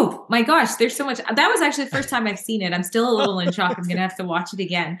oh my gosh, there's so much. That was actually the first time I've seen it. I'm still a little in shock. I'm going to have to watch it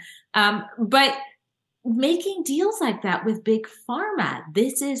again. But making deals like that with Big Pharma,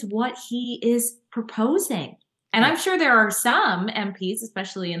 this is what he is proposing. And I'm sure there are some MPs,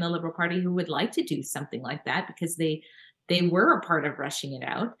 especially in the Liberal Party, who would like to do something like that because they were a part of rushing it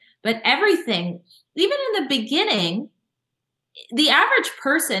out. But everything, even in the beginning, the average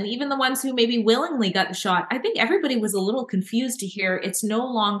person, even the ones who maybe willingly got the shot, I think everybody was a little confused to hear it's no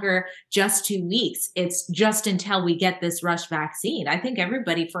longer just 2 weeks. It's just until we get this rush vaccine. I think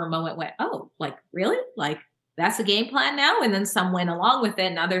everybody for a moment went, oh, like, really? Like, that's the game plan now? And then some went along with it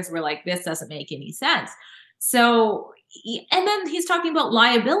and others were like, this doesn't make any sense. So, and then he's talking about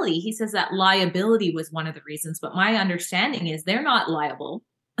liability. He says that liability was one of the reasons, but my understanding is they're not liable,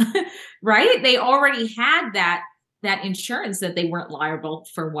 right? They already had that insurance that they weren't liable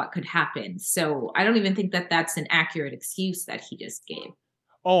for what could happen. So I don't even think that that's an accurate excuse that he just gave.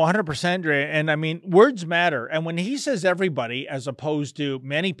 Oh, 100%, Dre. And I mean, words matter. And when he says everybody, as opposed to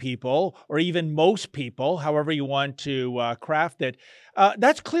many people, or even most people, however you want to craft it,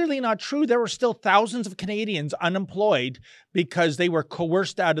 that's clearly not true. There were still thousands of Canadians unemployed because they were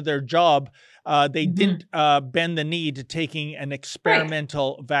coerced out of their job. They didn't bend the knee to taking an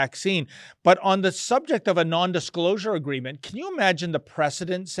experimental vaccine. But on the subject of a non-disclosure agreement, can you imagine the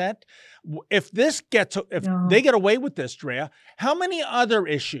precedent set? If they get away with this, Drea, how many other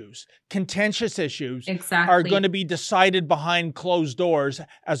issues, contentious issues, are going to be decided behind closed doors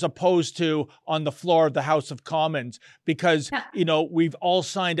as opposed to on the floor of the House of Commons? Because, we've all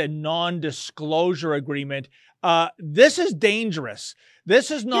signed a non-disclosure agreement. This is dangerous.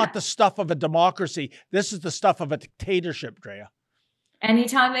 This is not the stuff of a democracy. This is the stuff of a dictatorship, Drea.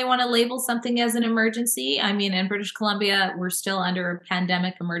 Anytime they want to label something as an emergency, I mean, in British Columbia, we're still under a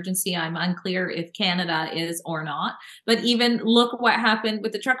pandemic emergency. I'm unclear if Canada is or not. But even look what happened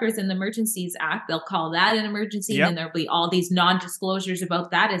with the truckers in the Emergencies Act. They'll call that an emergency, and there'll be all these non-disclosures about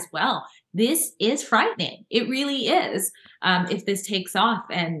that as well. This is frightening. It really is, if this takes off.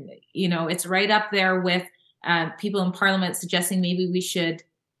 And, it's right up there with people in Parliament suggesting maybe we should,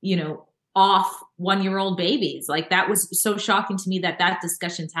 off 1-year-old babies. Like, that was so shocking to me that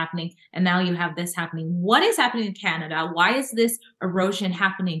discussion's happening. And now you have this happening. What is happening in Canada? Why is this erosion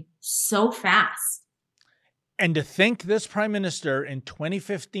happening so fast? And to think this Prime Minister in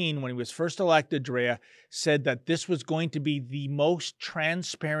 2015, when he was first elected, Drea, said that this was going to be the most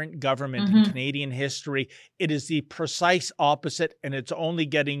transparent government in Canadian history. It is the precise opposite, and it's only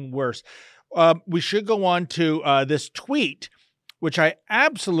getting worse. We should go on to this tweet, which I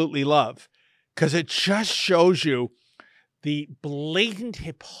absolutely love, because it just shows you the blatant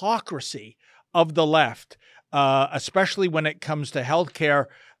hypocrisy of the left, especially when it comes to healthcare.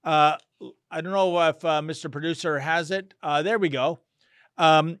 I don't know if Mr. Producer has it. There we go.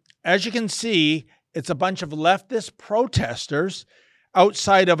 As you can see, it's a bunch of leftist protesters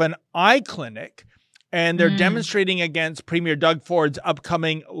outside of an eye clinic, and they're demonstrating against Premier Doug Ford's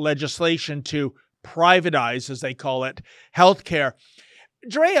upcoming legislation to privatize, as they call it, healthcare.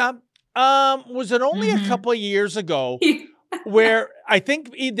 Drea, was it only a couple of years ago where I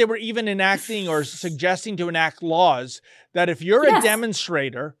think they were even enacting or suggesting to enact laws that if you're a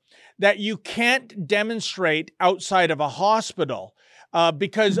demonstrator, that you can't demonstrate outside of a hospital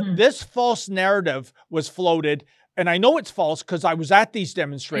because this false narrative was floated. And I know it's false because I was at these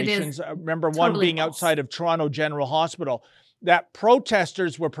demonstrations. I remember one being outside of Toronto General Hospital, that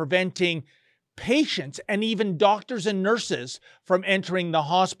protesters were preventing patients and even doctors and nurses from entering the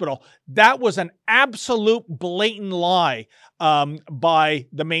hospital. That was an absolute blatant lie by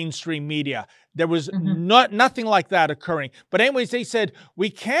the mainstream media. There was nothing like that occurring. But anyways, they said, we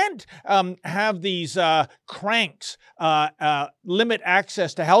can't have these cranks limit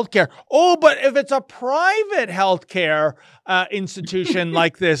access to healthcare. Oh, but if it's a private healthcare institution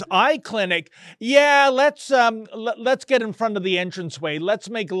like this eye clinic, yeah, let's get in front of the entranceway. Let's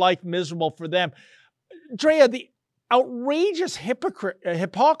make life miserable for them. Drea, the outrageous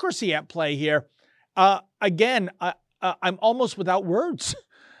hypocrisy at play here. Again, I'm almost without words.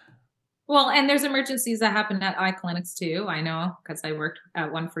 Well, and there's emergencies that happen at eye clinics too. I know because I worked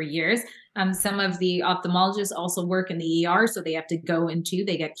at one for years. Some of the ophthalmologists also work in the ER, so they have to go into,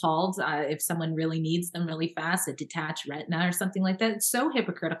 they get called if someone really needs them really fast, a detached retina or something like that. It's so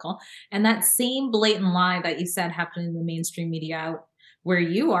hypocritical. And that same blatant lie that you said happened in the mainstream media out where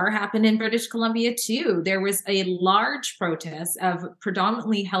you are happened in British Columbia too. There was a large protest of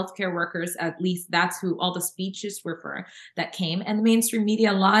predominantly healthcare workers, at least that's who all the speeches were for, that came. And the mainstream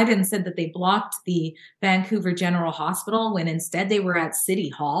media lied and said that they blocked the Vancouver General Hospital when instead they were at City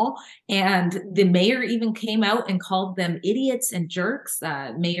Hall. And the mayor even came out and called them idiots and jerks.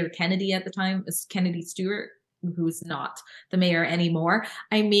 Mayor Kennedy at the time was Kennedy Stewart, who's not the mayor anymore.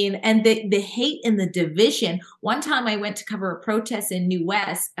 I mean, and the hate and the division. One time I went to cover a protest in New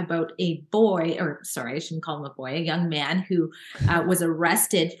West about a boy, or sorry, I shouldn't call him a boy, a young man who was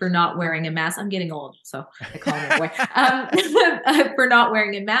arrested for not wearing a mask. I'm getting old, so I call him a boy, for not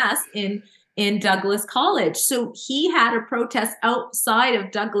wearing a mask in Douglas College. So he had a protest outside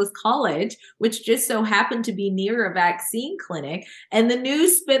of Douglas College, which just so happened to be near a vaccine clinic. And the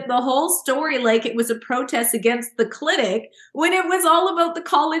news spent the whole story like it was a protest against the clinic when it was all about the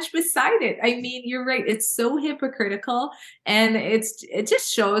college beside it. I mean, you're right. It's so hypocritical. And it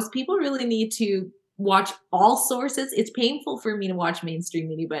just shows people really need to watch all sources. It's painful for me to watch mainstream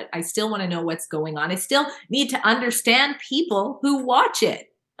media, but I still want to know what's going on. I still need to understand people who watch it.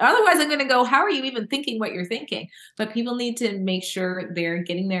 Otherwise, I'm going to go, how are you even thinking what you're thinking? But people need to make sure they're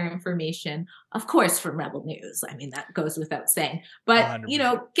getting their information, of course, from Rebel News. I mean, that goes without saying. But,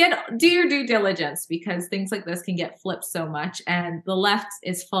 100%. Do your due diligence, because things like this can get flipped so much. And the left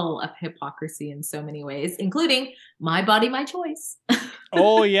is full of hypocrisy in so many ways, including my body, my choice.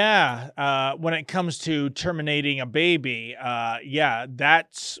 Oh, yeah. When it comes to terminating a baby, yeah,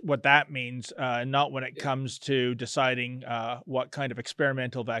 that's what that means. Not when it comes to deciding what kind of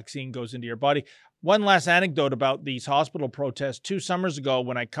experimental vaccine goes into your body. One last anecdote about these hospital protests. 2 summers ago,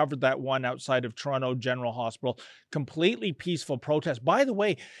 when I covered that one outside of Toronto General Hospital, completely peaceful protest. By the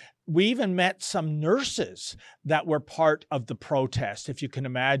way, we even met some nurses that were part of the protest, if you can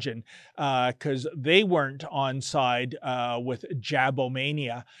imagine, because they weren't on side with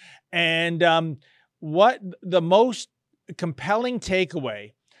Jabomania. And what the most compelling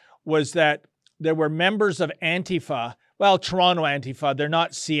takeaway was that there were members of Antifa. Well, Toronto Antifa, they're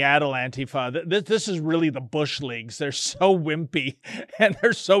not Seattle Antifa. This is really the Bush Leagues. They're so wimpy and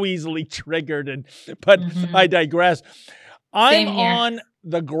they're so easily triggered. But I digress. I'm on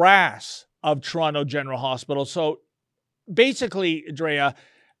the grass of Toronto General Hospital. So basically, Drea,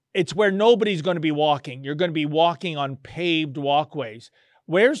 it's where nobody's going to be walking. You're going to be walking on paved walkways.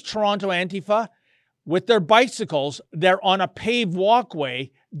 Where's Toronto Antifa? With their bicycles, they're on a paved walkway.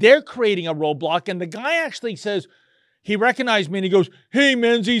 They're creating a roadblock. And the guy actually says, he recognized me and he goes, "Hey,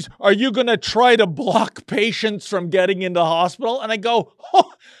 Menzies, are you going to try to block patients from getting into the hospital?" And I go,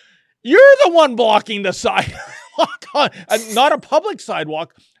 "Oh, you're the one blocking the sidewalk, not a public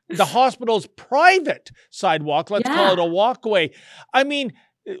sidewalk, the hospital's private sidewalk. Let's call it a walkway." I mean,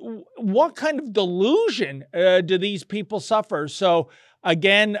 what kind of delusion do these people suffer? So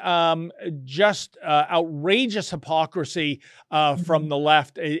again, just outrageous hypocrisy from the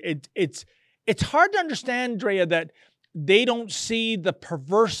left. It's hard to understand, Drea, that they don't see the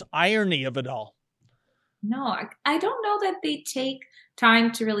perverse irony of it all. No, I don't know that they take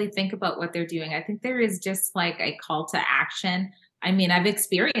time to really think about what they're doing. I think there is just like a call to action. I mean, I've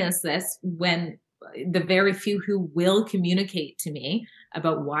experienced this when the very few who will communicate to me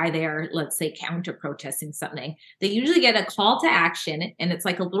about why they are, let's say, counter protesting something, they usually get a call to action and it's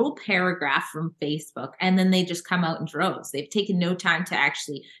like a little paragraph from Facebook. And then they just come out in droves. They've taken no time to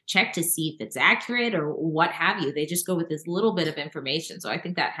actually check to see if it's accurate or what have you. They just go with this little bit of information. So I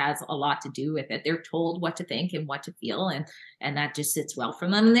think that has a lot to do with it. They're told what to think and what to feel. And that just sits well for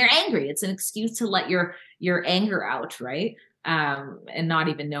them. And they're angry. It's an excuse to let your anger out, right? And not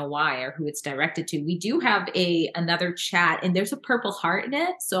even know why or who it's directed to. We do have another chat and there's a purple heart in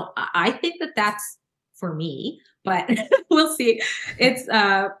it. So I think that's for me, but we'll see. It's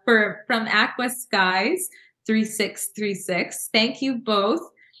from Aqua Skies 3636. Thank you both.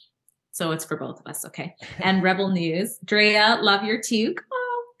 So it's for both of us, okay? And Rebel News. Drea, love your toque.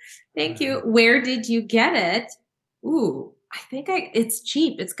 Oh, thank you. Where did you get it? Ooh, I think it's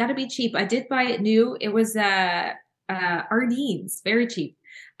cheap. It's got to be cheap. I did buy it new. It was Ardene's, very cheap.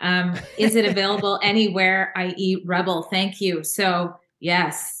 Is it available anywhere, i.e. Rebel? Thank you. So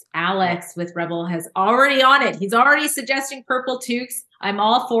yes, Alex with Rebel has already on it. He's already suggesting purple toques. I'm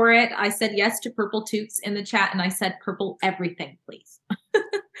all for it. I said yes to purple toques in the chat, and I said purple everything, please.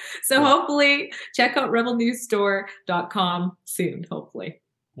 So hopefully check out rebelnewsstore.com soon, hopefully.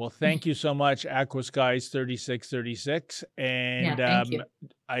 Well, thank you so much, Aqua Skies 3636. And thank you.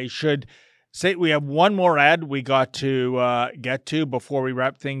 I should say we have one more ad we got to get to before we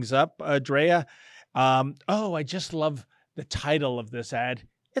wrap things up, Drea. I just love the title of this ad.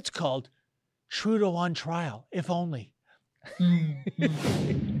 It's called Trudeau on Trial, if only.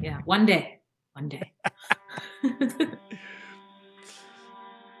 Yeah, one day.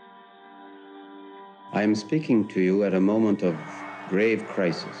 I am speaking to you at a moment of grave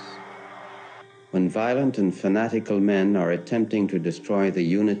crisis, when violent and fanatical men are attempting to destroy the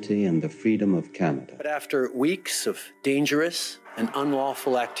unity and the freedom of Canada. But after weeks of dangerous and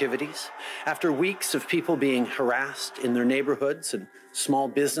unlawful activities, after weeks of people being harassed in their neighborhoods and small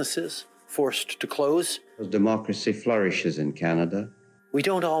businesses forced to close, as democracy flourishes in Canada, we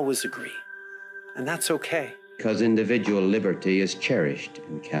don't always agree, and that's okay. Because individual liberty is cherished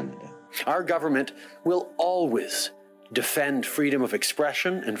in Canada. Our government will always defend freedom of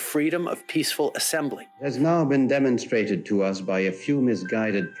expression and freedom of peaceful assembly. It has now been demonstrated to us by a few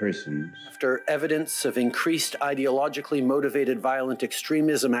misguided persons. After evidence of increased ideologically motivated violent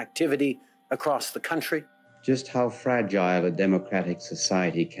extremism activity across the country, just how fragile a democratic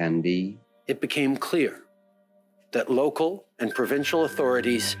society can be, it became clear that local and provincial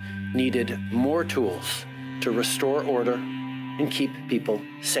authorities needed more tools to restore order and keep people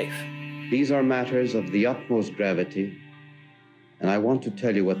safe. These are matters of the utmost gravity, and I want to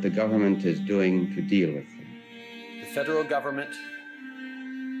tell you what the government is doing to deal with them. The federal government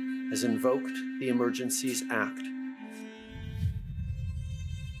has invoked the Emergencies Act.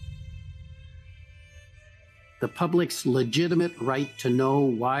 The public's legitimate right to know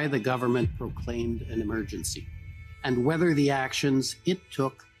why the government proclaimed an emergency and whether the actions it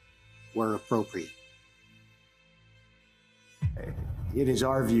took were appropriate. It is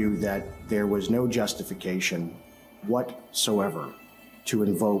our view that there was no justification whatsoever to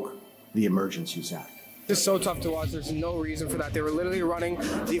invoke the Emergencies Act. This is so tough to watch. There's no reason for that. They were literally running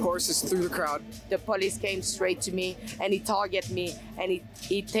the horses through the crowd. The police came straight to me and he targeted me and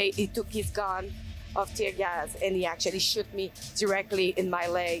he took his gun of tear gas and he actually shot me directly in my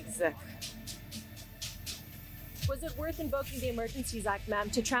legs. Was it worth invoking the Emergencies Act, ma'am,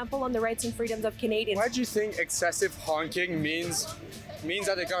 to trample on the rights and freedoms of Canadians? Why do you think excessive honking means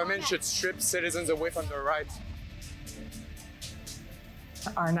that the government should strip citizens away from their rights?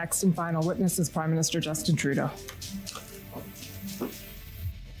 Our next and final witness is Prime Minister Justin Trudeau.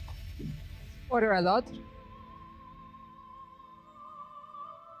 Order à l'ordre.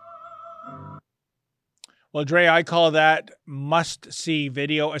 Well, Dre, I call that must-see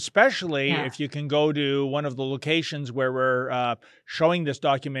video, especially if you can go to one of the locations where we're showing this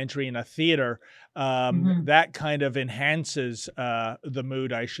documentary in a theater. That kind of enhances the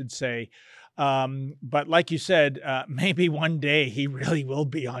mood, I should say. But like you said, maybe one day he really will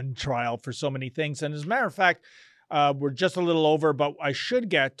be on trial for so many things. And as a matter of fact, we're just a little over, but I should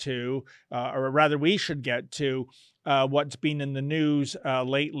get to, or rather we should get to, what's been in the news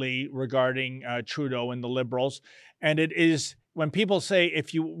lately regarding Trudeau and the Liberals. And it is when people say,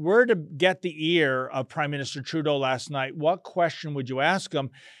 if you were to get the ear of Prime Minister Trudeau last night, what question would you ask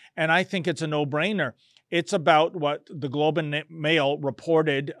him? And I think it's a no-brainer. It's about what the Globe and Mail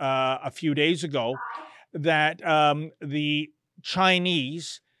reported a few days ago, that the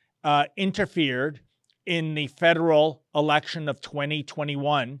Chinese interfered in the federal election of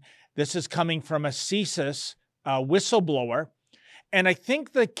 2021. This is coming from a CSIS whistleblower. And I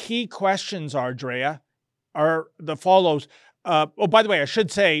think the key questions, Drea, are the follows. By the way, I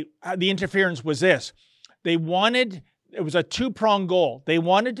should say the interference was this. It was a two-pronged goal. They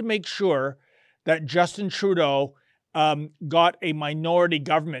wanted to make sure that Justin Trudeau got a minority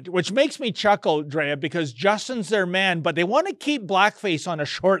government, which makes me chuckle, Drea, because Justin's their man, but they want to keep blackface on a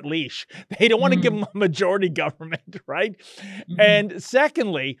short leash. They don't want to give him a majority government, right? And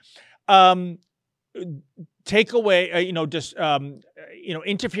secondly, take away,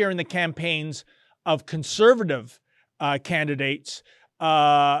 interfere in the campaigns of conservative candidates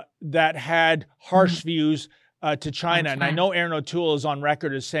that had harsh views to China. And I know Erin O'Toole is on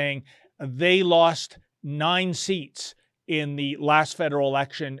record as saying they lost 9 seats in the last federal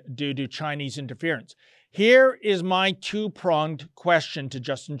election due to Chinese interference. Here is my two-pronged question to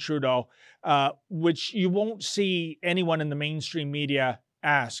Justin Trudeau, which you won't see anyone in the mainstream media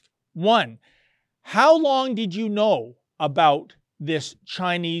ask. 1, how long did you know about this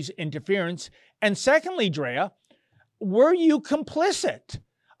Chinese interference? And secondly, Drea, were you complicit?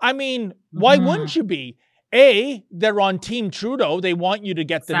 I mean, why wouldn't you be? A, they're on Team Trudeau. They want you to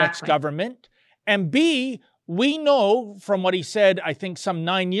get the next government. And B, we know from what he said, I think some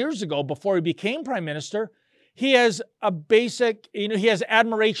 9 years ago before he became prime minister, he has a basic, he has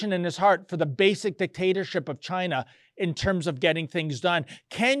admiration in his heart for the basic dictatorship of China in terms of getting things done.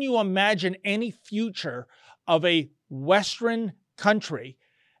 Can you imagine any future of a Western country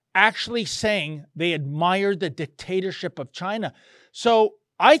actually saying they admire the dictatorship of China? So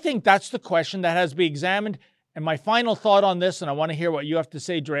I think that's the question that has to be examined. And my final thought on this, and I want to hear what you have to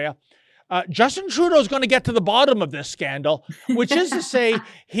say, Drea, Justin Trudeau is going to get to the bottom of this scandal, which is to say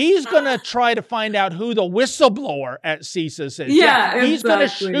he's going to try to find out who the whistleblower at CSIS is. Yeah, he's going to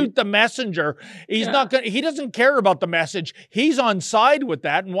shoot the messenger. He's not going. He doesn't care about the message. He's on side with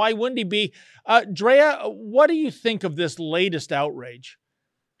that, and why wouldn't he be? Drea, what do you think of this latest outrage?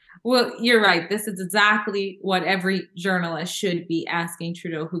 Well, you're right. This is exactly what every journalist should be asking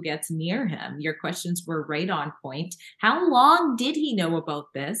Trudeau who gets near him. Your questions were right on point. How long did he know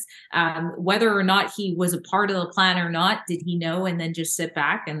about this? Whether or not he was a part of the plan or not, did he know and then just sit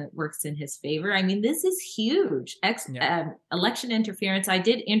back and it works in his favor? I mean, this is huge. Election interference. I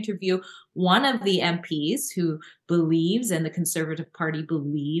did interview one of the MPs who believes, and the Conservative Party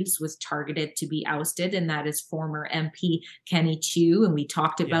believes, was targeted to be ousted, and that is former MP Kenny Chiu, and we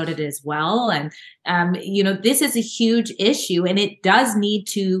talked about it as well. And this is a huge issue, and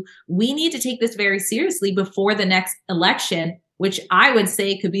we need to take this very seriously before the next election, which I would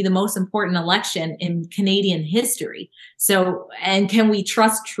say could be the most important election in Canadian history. So, and can we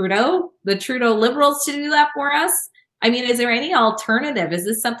trust Trudeau, the Trudeau Liberals, to do that for us? I mean, is there any alternative? Is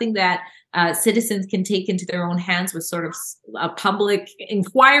this something that citizens can take into their own hands with sort of a public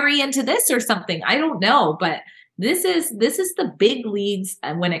inquiry into this or something? I don't know, but this is the big leagues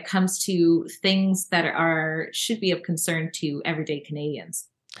when it comes to things that should be of concern to everyday Canadians.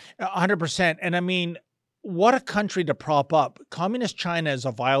 100%. And I mean, what a country to prop up. Communist China is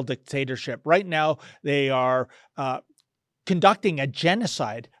a vile dictatorship. Right now, they are conducting a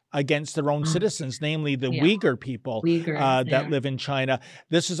genocide against their own citizens, namely the Uyghur people that live in China.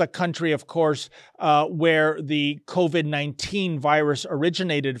 This is a country, of course, where the COVID-19 virus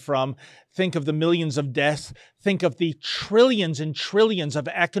originated from. Think of the millions of deaths. Think of the trillions and trillions of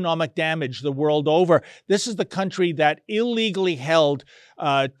economic damage the world over. This is the country that illegally held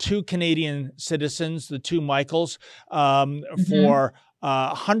 2 Canadian citizens, the 2 Michaels, for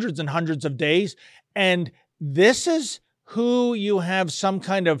hundreds and hundreds of days. And this is who you have some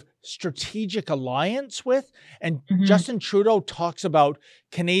kind of strategic alliance with. And Justin Trudeau talks about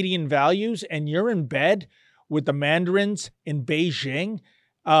Canadian values, and you're in bed with the Mandarins in Beijing.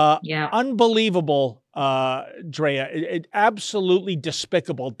 Unbelievable, Drea. Absolutely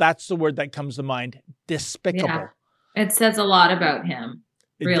despicable. That's the word that comes to mind. Despicable. Yeah. It says a lot about him.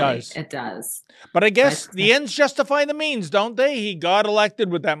 It does. But I guess the ends justify the means, don't they? He got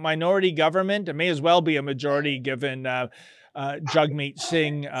elected with that minority government. It may as well be a majority given Jagmeet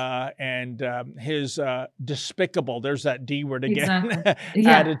Singh and his despicable, there's that D word again,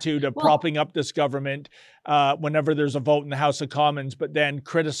 attitude of propping up this government whenever there's a vote in the House of Commons, but then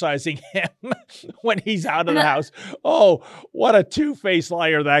criticizing him when he's out of the House. Oh, what a two-faced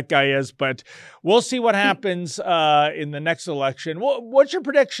liar that guy is. But we'll see what happens in the next election. What's your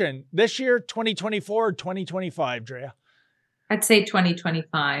prediction this year, 2024 or 2025, Drea? I'd say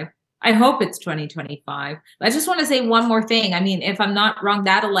 2025. I hope it's 2025. I just want to say one more thing. I mean, if I'm not wrong,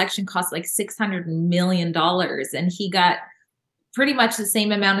 that election cost like $600 million, and he got pretty much the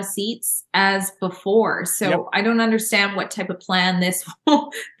same amount of seats as before. So I don't understand what type of plan this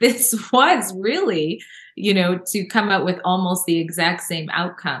was really, to come out with almost the exact same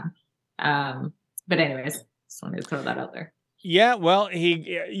outcome. But anyways, just wanted to throw that out there. Yeah, well,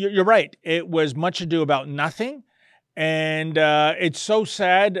 you're right. It was much ado about nothing. And it's so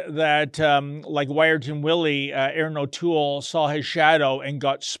sad that, like Wiarton Willie, Erin O'Toole saw his shadow and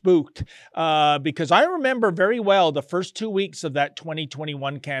got spooked. Because I remember very well the first 2 weeks of that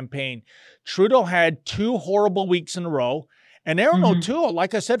 2021 campaign. Trudeau had 2 horrible weeks in a row. And Erin O'Toole,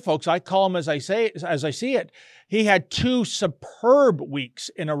 like I said, folks, I call him as I see it. He had 2 superb weeks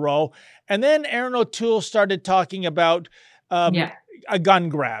in a row. And then Erin O'Toole started talking about a gun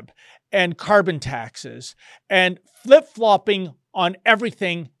grab and carbon taxes and flip-flopping on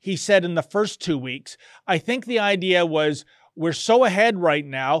everything he said in the first 2 weeks. I think the idea was, we're so ahead right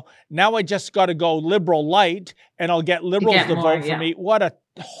now. Now I just got to go liberal light and I'll get liberals to vote for me. What a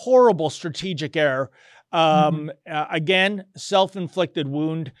horrible strategic error. Again, self-inflicted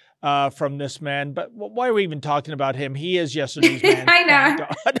wound from this man. But why are we even talking about him? He is yesterday's man. I know.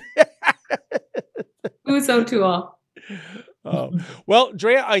 Who's O'Toole? Well,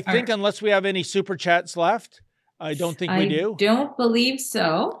 Drea, I think unless we have any super chats left, I don't think we do. I don't believe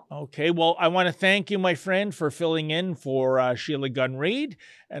so. Okay, well, I want to thank you, my friend, for filling in for Sheila Gunn Reid.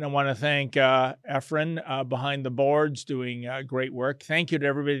 And I want to thank Efren behind the boards doing great work. Thank you to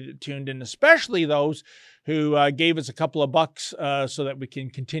everybody that tuned in, especially those who gave us a couple of bucks so that we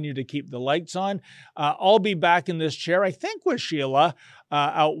can continue to keep the lights on. I'll be back in this chair, I think, with Sheila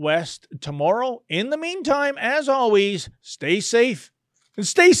out west tomorrow. In the meantime, as always, stay safe and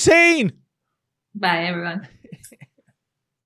stay sane. Bye, everyone.